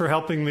again for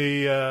helping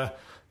me.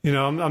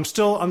 I'm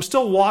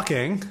still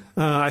walking.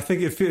 I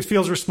think it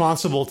feels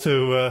responsible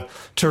to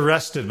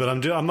rest it, but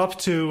I'm up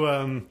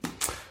to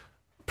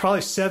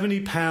probably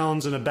 70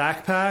 pounds in a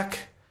backpack,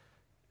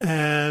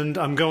 and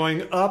I'm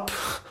going up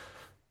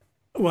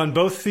on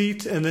both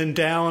feet and then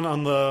down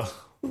on the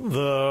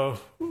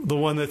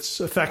one that's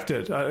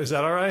affected. Is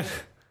that all right?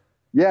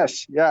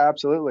 Yes. Yeah,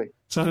 absolutely.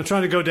 So I'm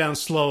trying to go down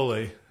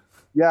slowly.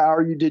 Yeah.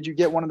 Did you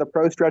get one of the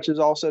pro stretches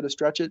also to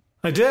stretch it?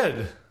 I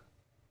did.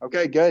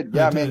 Okay, good.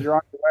 Yeah, man, you're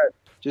on your way.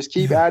 Just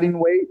keep adding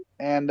weight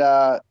and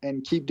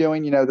keep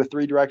doing, the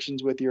 3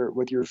 directions with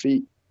your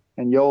feet,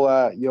 and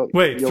you'll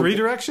wait, 3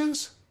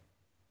 directions?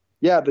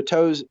 Yeah. The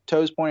toes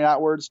pointing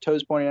outwards,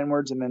 toes pointing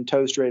inwards, and then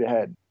toes straight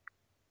ahead.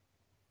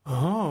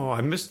 Oh,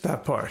 I missed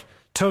that part.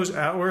 Toes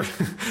outward.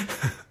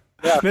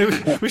 Yeah. maybe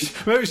we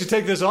should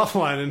take this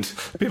offline and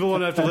people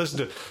won't have to listen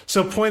to it.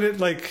 So point it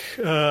like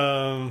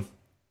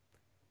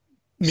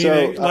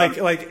meaning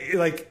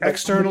like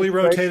externally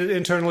rotated,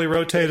 internally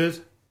rotated.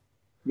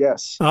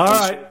 Yes. All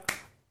right.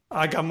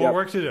 I got more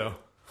work to do.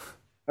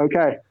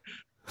 Okay.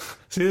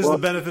 See, this is the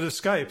benefit of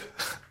Skype.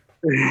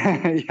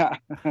 Yeah.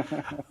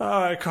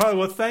 All right, Carly.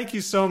 Well, thank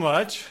you so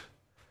much.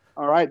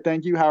 All right.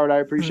 Thank you, Howard. I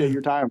appreciate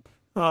your time.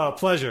 Oh,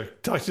 pleasure.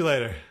 Talk to you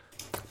later.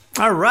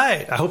 All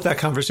right. I hope that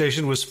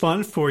conversation was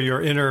fun for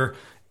your inner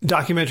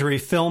documentary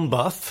film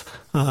buff.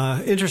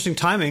 Interesting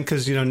timing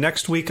because,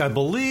 next week, I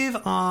believe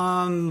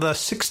on the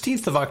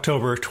 16th of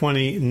October,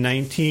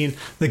 2019,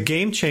 The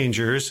Game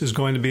Changers is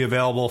going to be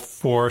available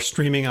for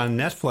streaming on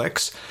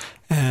Netflix.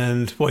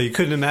 And, well, you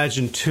couldn't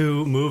imagine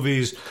 2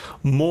 movies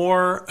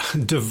more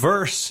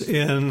diverse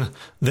in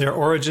their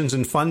origins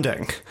and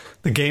funding.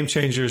 The Game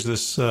Changers,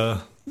 this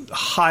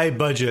high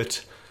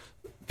budget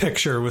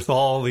picture with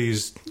all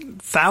these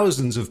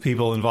thousands of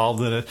people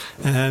involved in it,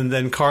 and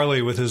then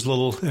Carly with his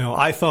little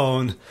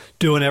iPhone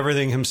doing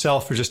everything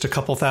himself for just a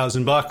couple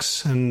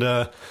 $1,000. And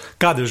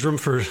God, there's room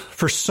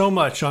for so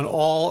much on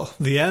all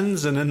the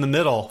ends and in the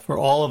middle for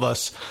all of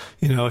us.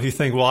 If you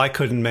think, well, I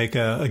couldn't make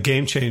a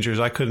Game Changers,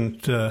 I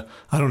couldn't, I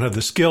don't have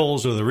the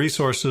skills or the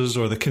resources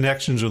or the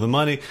connections or the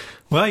money.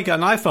 Well, you got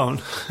an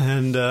iPhone,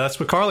 and that's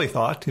what Carly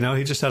thought.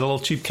 He just had a little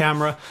cheap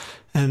camera,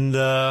 and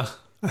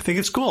I think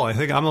it's cool. I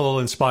think I'm a little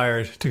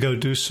inspired to go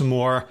do some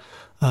more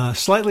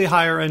slightly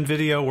higher end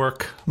video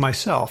work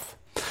myself.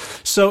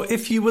 So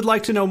if you would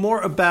like to know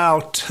more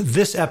about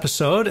this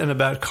episode and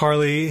about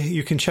Carly,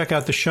 you can check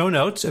out the show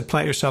notes at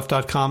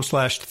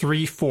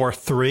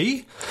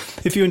plantyourself.com/343.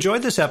 If you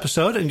enjoyed this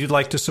episode and you'd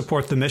like to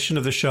support the mission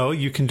of the show,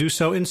 you can do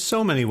so in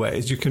so many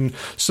ways. You can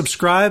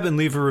subscribe and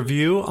leave a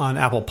review on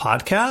Apple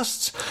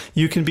Podcasts.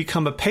 You can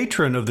become a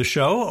patron of the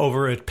show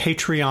over at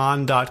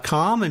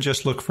patreon.com and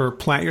just look for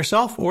Plant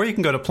Yourself, or you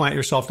can go to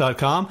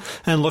plantyourself.com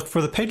and look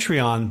for the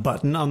Patreon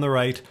button on the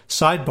right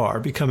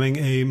sidebar. Becoming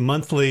a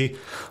monthly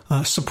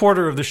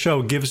supporter of the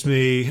show gives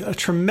me a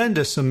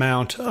tremendous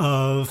amount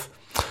of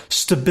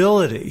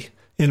stability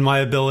in my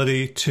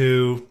ability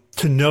to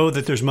know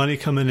that there's money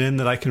coming in,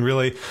 that I can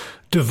really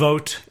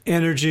devote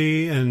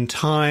energy and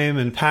time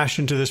and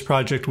passion to this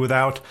project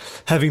without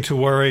having to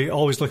worry,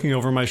 always looking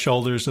over my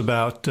shoulders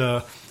about,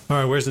 all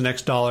right, where's the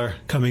next dollar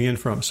coming in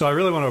from? So I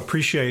really want to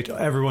appreciate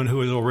everyone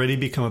who has already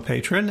become a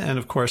patron. And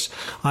of course,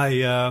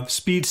 I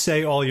speed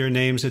say all your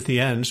names at the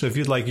end. So if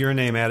you'd like your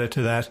name added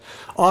to that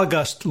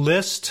august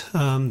list,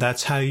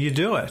 that's how you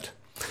do it.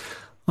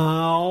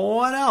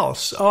 What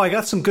else? Oh, I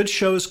got some good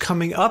shows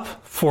coming up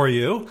for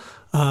you.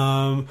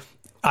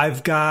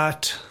 I've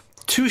got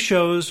 2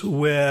 shows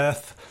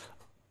with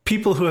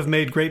people who have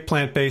made great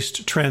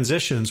plant-based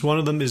transitions. One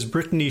of them is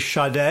Brittany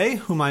Sade,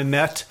 whom I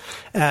met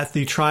at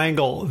the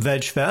Triangle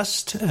Veg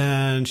Fest,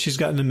 and she's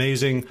got an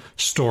amazing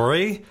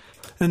story.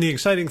 And the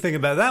exciting thing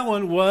about that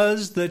one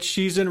was that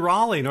she's in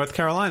Raleigh, North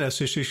Carolina.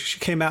 So she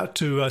came out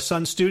to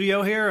Sun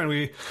Studio here, and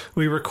we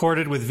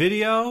recorded with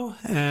video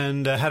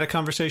and had a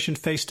conversation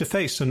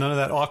face-to-face. So none of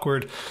that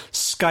awkward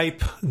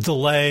Skype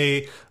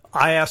delay.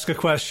 I ask a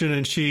question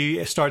and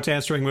she starts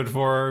answering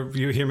before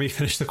you hear me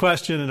finish the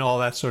question and all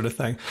that sort of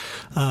thing.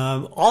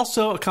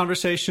 Also a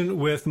conversation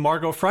with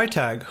Margot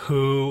Freitag,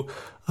 who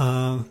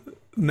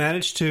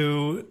managed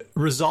to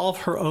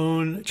resolve her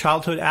own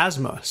childhood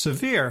asthma,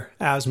 severe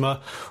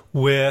asthma,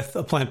 with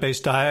a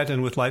plant-based diet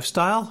and with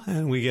lifestyle,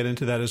 and we get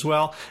into that as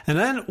well. And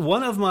then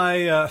one of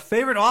my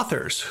favorite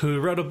authors who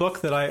wrote a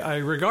book that I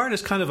regard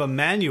as kind of a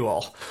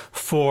manual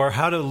for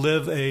how to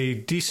live a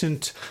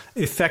decent,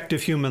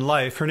 effective human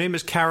life. Her name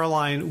is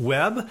Caroline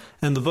Webb,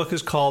 and the book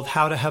is called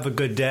How to Have a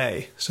Good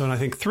Day. So in I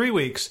think 3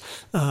 weeks,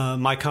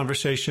 my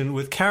conversation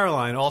with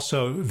Caroline,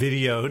 also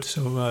videoed,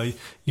 so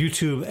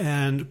YouTube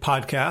and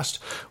podcast,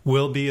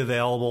 will be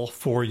available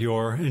for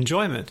your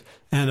enjoyment.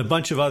 And a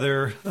bunch of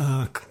other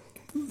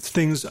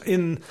things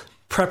in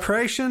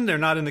preparation. They're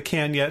not in the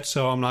can yet,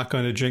 so I'm not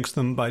going to jinx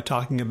them by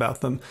talking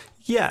about them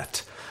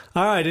yet.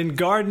 All right, in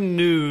garden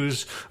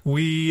news,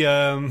 we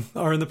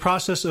are in the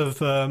process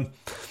of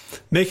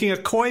making a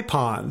koi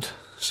pond.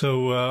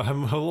 So have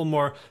a little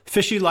more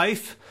fishy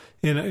life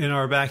in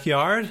our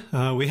backyard.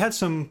 We had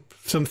some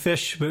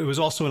fish, but it was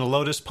also in a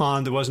lotus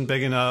pond that wasn't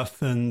big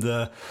enough, and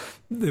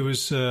it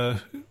was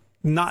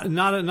not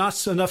enough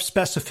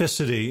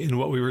specificity in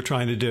what we were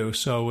trying to do.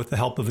 So with the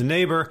help of a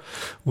neighbor,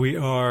 we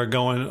are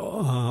going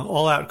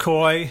all out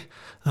koi.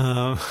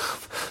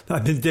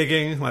 I've been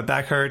digging, my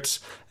back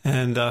hurts,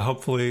 and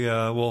hopefully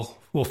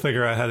we'll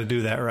figure out how to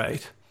do that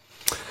right.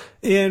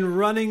 In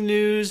running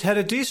news, had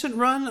a decent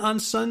run on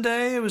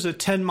Sunday. It was a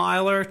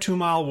 10-miler,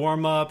 2-mile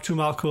warm-up,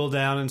 2-mile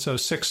cool-down, and so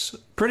 6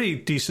 pretty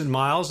decent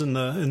miles in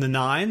the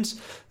 9s.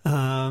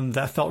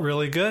 That felt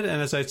really good.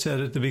 And as I said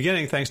at the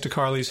beginning, thanks to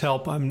Carly's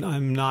help,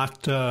 I'm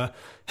not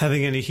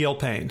having any heel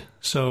pain.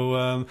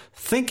 So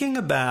thinking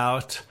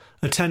about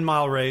a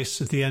 10-mile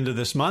race at the end of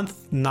this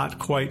month. Not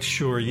quite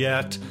sure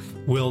yet.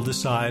 We'll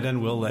decide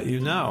and we'll let you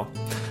know.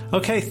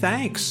 Okay,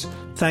 thanks.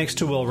 Thanks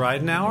to Will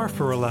Ridenauer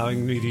for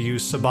allowing me to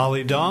use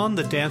Sabali Dawn,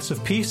 the Dance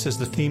of Peace, as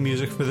the theme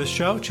music for this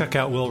show. Check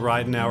out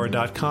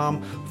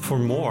willridenauer.com for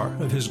more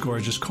of his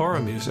gorgeous Kora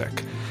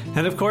music.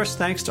 And of course,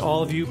 thanks to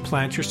all of you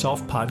Plant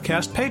Yourself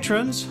podcast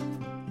patrons.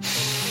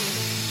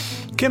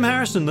 Kim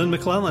Harrison, Lynn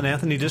McClellan,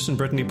 Anthony Disson,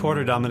 Brittany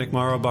Porter, Dominic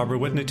Morrow, Barbara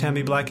Whitney,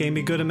 Tammy Black,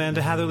 Amy Good,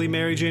 Amanda Hatherley,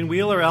 Mary Jane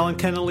Wheeler, Alan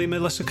Kennelly,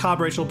 Melissa Cobb,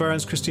 Rachel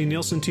Burns, Christine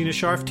Nielsen, Tina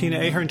Scharf, Tina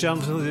Ahern, Jen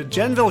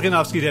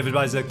Vilganovsky, David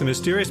Bizek, The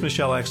Mysterious,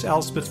 Michelle X,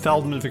 Elspeth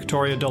Feldman,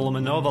 Victoria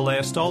Dolomanova,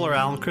 Leah Stoller,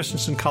 Alan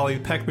Christensen, Collie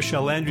Peck,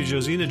 Michelle Landry,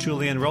 Josina,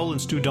 Julianne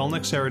Rowland, Stu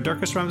Dolnick, Sarah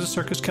Durkis, Ramses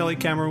Circus, Kelly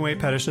Cameron, Wade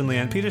Patterson,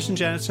 Leanne Peterson,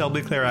 Janet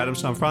Selby, Claire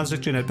Adams, Tom Franzik,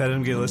 Jeanette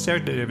Bedham, Gila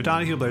Sarah, David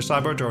Donahue, Blair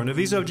Cyber, Dora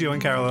Navizo, Gio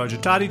and Carol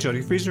Argentati,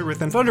 Jody Frieser,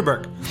 Ruth Ann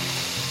Funderburg.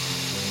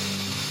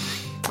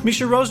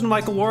 Misha Rosen,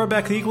 Michael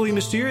Warbeck, The Equally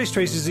Mysterious,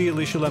 Tracy Z,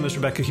 Alicia Lemus,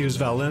 Rebecca Hughes,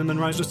 Val Linneman,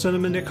 Rise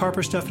Cinnamon, Nick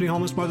Harper, Stephanie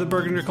Holmes, Martha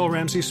Bergen, Nicole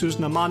Ramsey,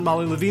 Susan Amon,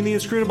 Molly Levine, The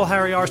Inscrutable,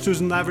 Harry R.,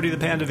 Susan Laverty, The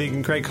Panda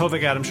Vegan, Craig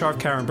Kovic, Adam Sharp,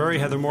 Karen Burry,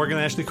 Heather Morgan,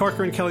 Ashley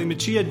Corcoran, Kelly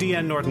Machia,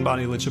 Deanne Norton,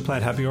 Bonnie Lynch,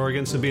 Plant Happy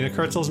Oregon, Sabina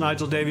Kurtzels,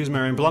 Nigel Davies,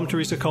 Marion Blum,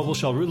 Teresa Coble,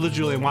 Shell Rutledge,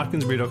 Julian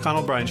Watkins, Breed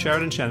O'Connell, Brian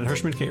Sheridan, Shannon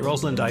Hirschman, Kate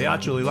Rosalind, Dayat,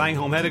 Julie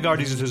Langholm, Hedegaard,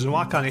 Isa Susan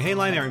Watt, Connie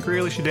Hayline, Aaron Greer,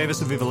 Alicia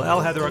Davis, Aviva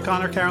L., Heather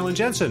O'Connor, Carolyn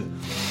Jensen.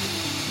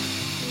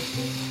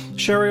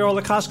 Sherry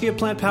Orlikoski of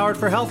Plant Powered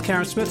for Health,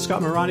 Karen Smith,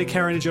 Scott Morani,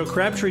 Karen and Joe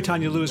Crabtree,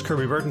 Tanya Lewis,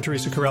 Kirby Burton,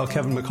 Teresa Carell,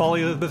 Kevin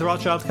McCauley, Elizabeth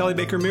Rothschild, Kelly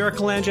Baker,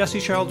 Miracle Ann, Jesse,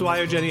 Cheryl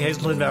Dwyer, Jenny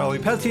Hazelton, Valerie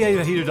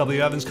Peltier, Vahida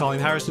W. Evans, Colleen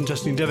Harrison,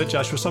 Justine Divitt,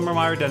 Joshua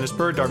Summermeyer, Dennis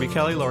Bird, Darby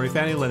Kelly, Lori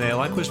Fanny, Linnea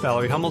Lundquist,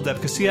 Valerie Hummel, Deb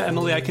Casilla,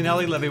 Emily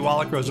Iaconelli, Levy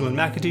Wallach, Rosamund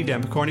McAtee,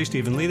 Dan Picorni,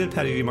 Stephen Leland,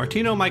 Patty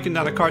DiMartino, Mike and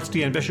Donna Kartz,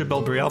 Deanne Bishop,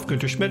 Bill Brielf,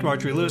 Gunter Schmidt,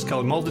 Marjorie Lewis,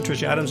 Kelly Molden,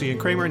 Tricia Adams, Ian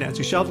Kramer,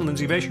 Nancy Shelton,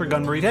 Lindsay Basher,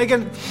 Gunmarie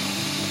Hagen,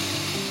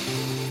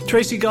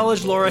 Tracy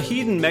Gullidge, Laura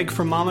Heaton, Meg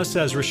from Mama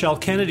Says, Rochelle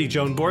Kennedy,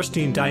 Joan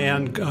Borstein,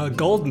 Diane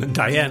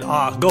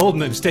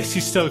Goldman, Stacey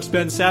Stokes,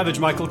 Ben Savage,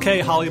 Michael Kay,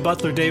 Holly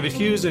Butler, David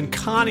Hughes, and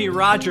Connie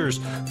Rogers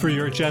for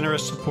your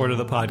generous support of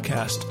the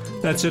podcast.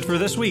 That's it for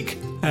this week.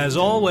 As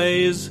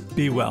always,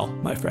 be well,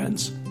 my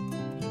friends.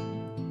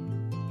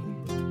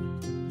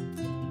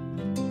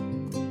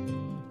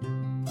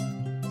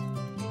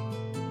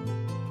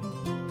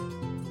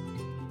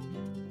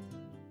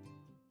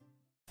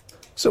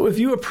 So if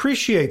you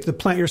appreciate the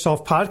Plant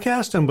Yourself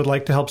podcast and would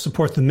like to help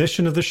support the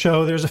mission of the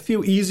show, there's a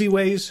few easy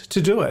ways to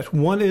do it.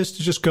 One is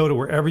to just go to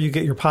wherever you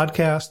get your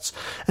podcasts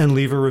and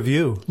leave a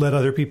review. Let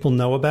other people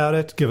know about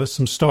it. Give us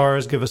some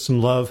stars. Give us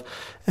some love.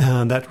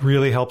 And that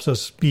really helps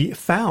us be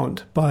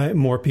found by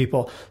more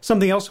people.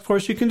 Something else, of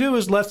course, you can do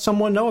is let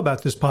someone know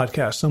about this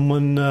podcast.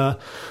 Someone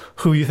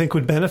who you think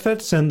would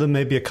benefit. Send them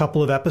maybe a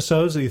couple of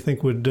episodes that you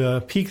think would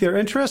pique their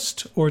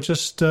interest, or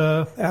just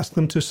ask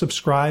them to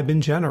subscribe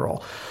in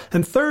general.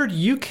 And third,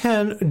 you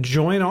can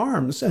join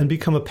arms and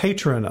become a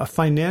patron, a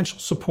financial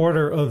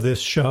supporter of this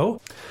show.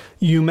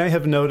 You may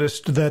have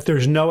noticed that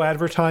there's no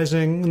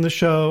advertising in the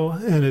show,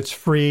 and it's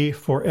free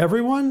for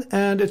everyone,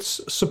 and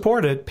it's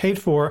supported, paid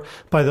for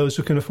by those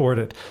who can afford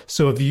it.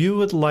 So if you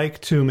would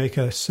like to make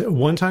a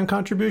one-time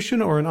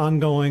contribution or an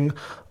ongoing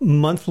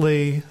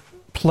monthly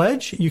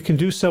pledge, you can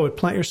do so at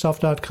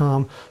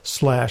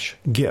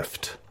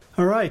plantyourself.com/gift.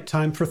 All right,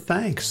 time for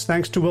thanks.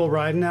 Thanks to Will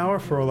Ridenauer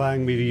for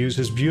allowing me to use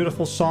his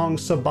beautiful song,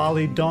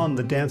 Sabali Dawn,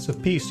 The Dance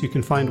of Peace. You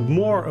can find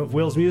more of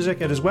Will's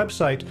music at his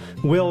website,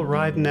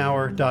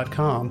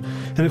 willridenauer.com.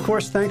 And of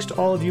course, thanks to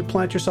all of you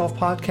Plant Yourself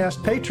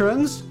podcast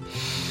patrons.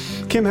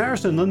 Kim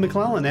Harrison, Lynn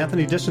McClellan,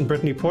 Anthony Disson,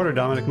 Brittany Porter,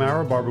 Dominic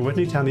Maurer, Barbara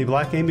Whitney, Tammy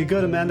Black, Amy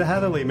Good, Amanda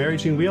Hatherley, Mary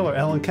Jean Wheeler,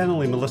 Ellen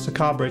Kennelly, Melissa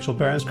Cobb, Rachel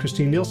Behrens,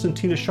 Christine Nielsen,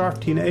 Tina Sharp,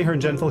 Tina Ahern,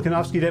 Jen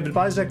Filikanovsky, David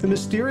Vizek, The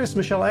Mysterious,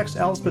 Michelle X,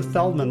 Elspeth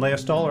Feldman, Leah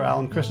Stoller,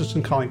 Alan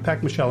Christensen, Colleen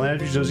Peck, Michelle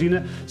Andrews,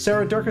 Josina,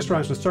 Sarah Durkis,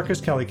 Rhymes with Circus,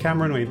 Kelly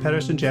Cameron, Wayne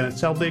Pedersen, Janet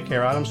Selby,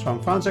 Kara Adams, Tom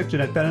Franzek,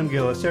 Jeanette Benham,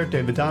 Gil Assert,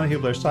 David Donahue,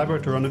 Blair Cyber,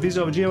 Torona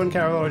Vizo, Gio and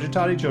Carol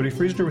Argentati, Jody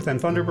Friesner, Ruth Ann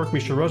Thunderberg,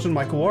 Misha Rosen,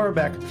 Michael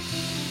Warbeck,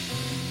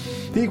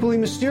 the equally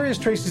mysterious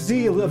Tracy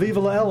Z,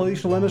 Aviva L,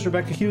 Alicia Lemus,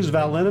 Rebecca Hughes,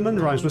 Val Linneman,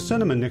 Rhymes with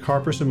Cinnamon, Nick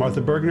Harperson,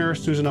 Martha Bergner,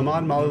 Susan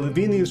Ahmad, Molly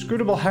Levine, The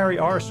Inscrutable Harry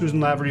R, Susan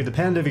Laverty, The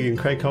Panda Vegan,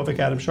 Craig Kovic,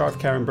 Adam Scharf,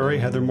 Karen Burry,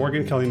 Heather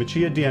Morgan, Kelly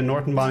Machia, Deanne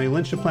Norton, Bonnie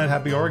Lynch, Plant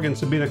Happy Oregon,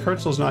 Sabina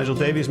Kurtzels, Nigel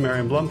Davies,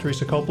 Marion Blum,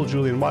 Teresa Copel,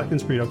 Julian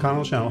Watkins, Breed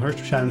O'Connell, Shannon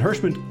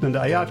Hirschman, Linda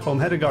Ayat, Holm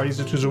Hedegaard,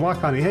 Isa Tuzawa,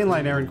 Connie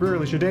Hainline, Aaron Greer,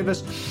 Alicia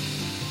Davis,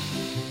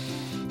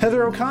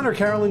 Heather O'Connor,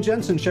 Carolyn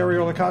Jensen, Sherry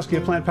Orlikoski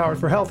of Plant Powered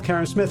for Health,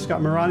 Karen Smith,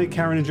 Scott Morani,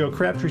 Karen and Joe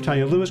Crabtree,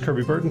 Tanya Lewis,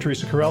 Kirby Burton,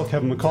 Teresa Carell,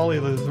 Kevin McCauley,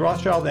 Elizabeth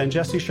Rothschild, and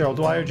Jesse, Cheryl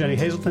Dwyer, Jenny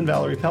Hazelton,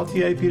 Valerie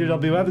Peltier, Peter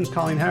W. Evans,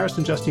 Colleen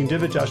Harrison, Justine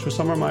Divitt, Joshua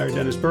Summermeyer,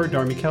 Dennis Bird,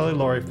 Darby Kelly,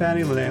 Lori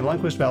Fanny, Linnea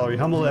Lundquist, Valerie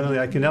Hummel, Emily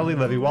Iaconelli,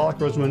 Levy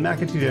Wallach, Rosamund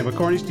McAtee, Dan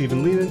Picorni,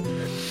 Stephen Leland,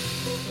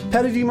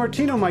 Patty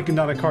DiMartino, Mike and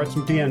Donna Kartz,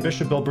 Deanne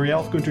Bishop, Bill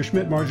Brielf, Gunter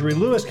Schmidt, Marjorie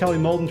Lewis, Kelly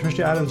Molden,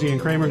 Tricia Adams, Ian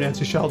Kramer,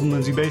 Nancy Sheldon,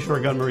 Lindsay Basher,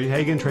 Gunmarie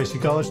Hagen, Tracy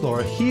Gullidge,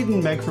 Laura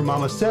Heaton, Meg from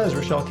Mama Says,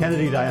 Rochelle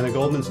Kennedy, Diana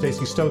Goldman,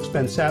 Stacey Stokes,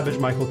 Ben Savage,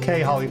 Michael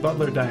Kay, Holly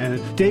Butler,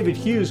 David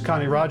Hughes,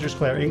 Connie Rogers,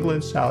 Claire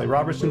England, Sally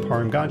Robertson,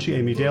 Param Ganchi,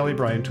 Amy Daly,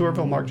 Brian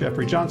Tourville, Mark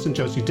Jeffrey Johnson,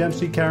 Josie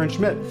Dempsey, Karen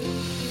Schmidt,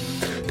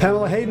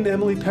 Pamela Hayden,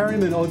 Emily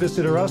Perryman, Olga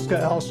Sidorowska,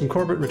 Allison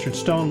Corbett, Richard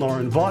Stone,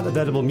 Lauren Vaught of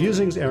Edible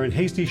Musings, Aaron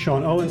Hasty,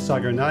 Sean Owen,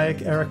 Sagar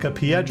Nayak, Erica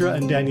Piedra,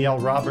 and Danielle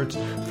Roberts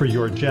for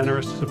your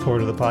generous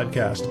support of the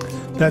podcast.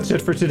 That's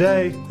it for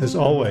today. As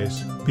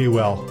always, be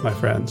well, my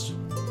friends.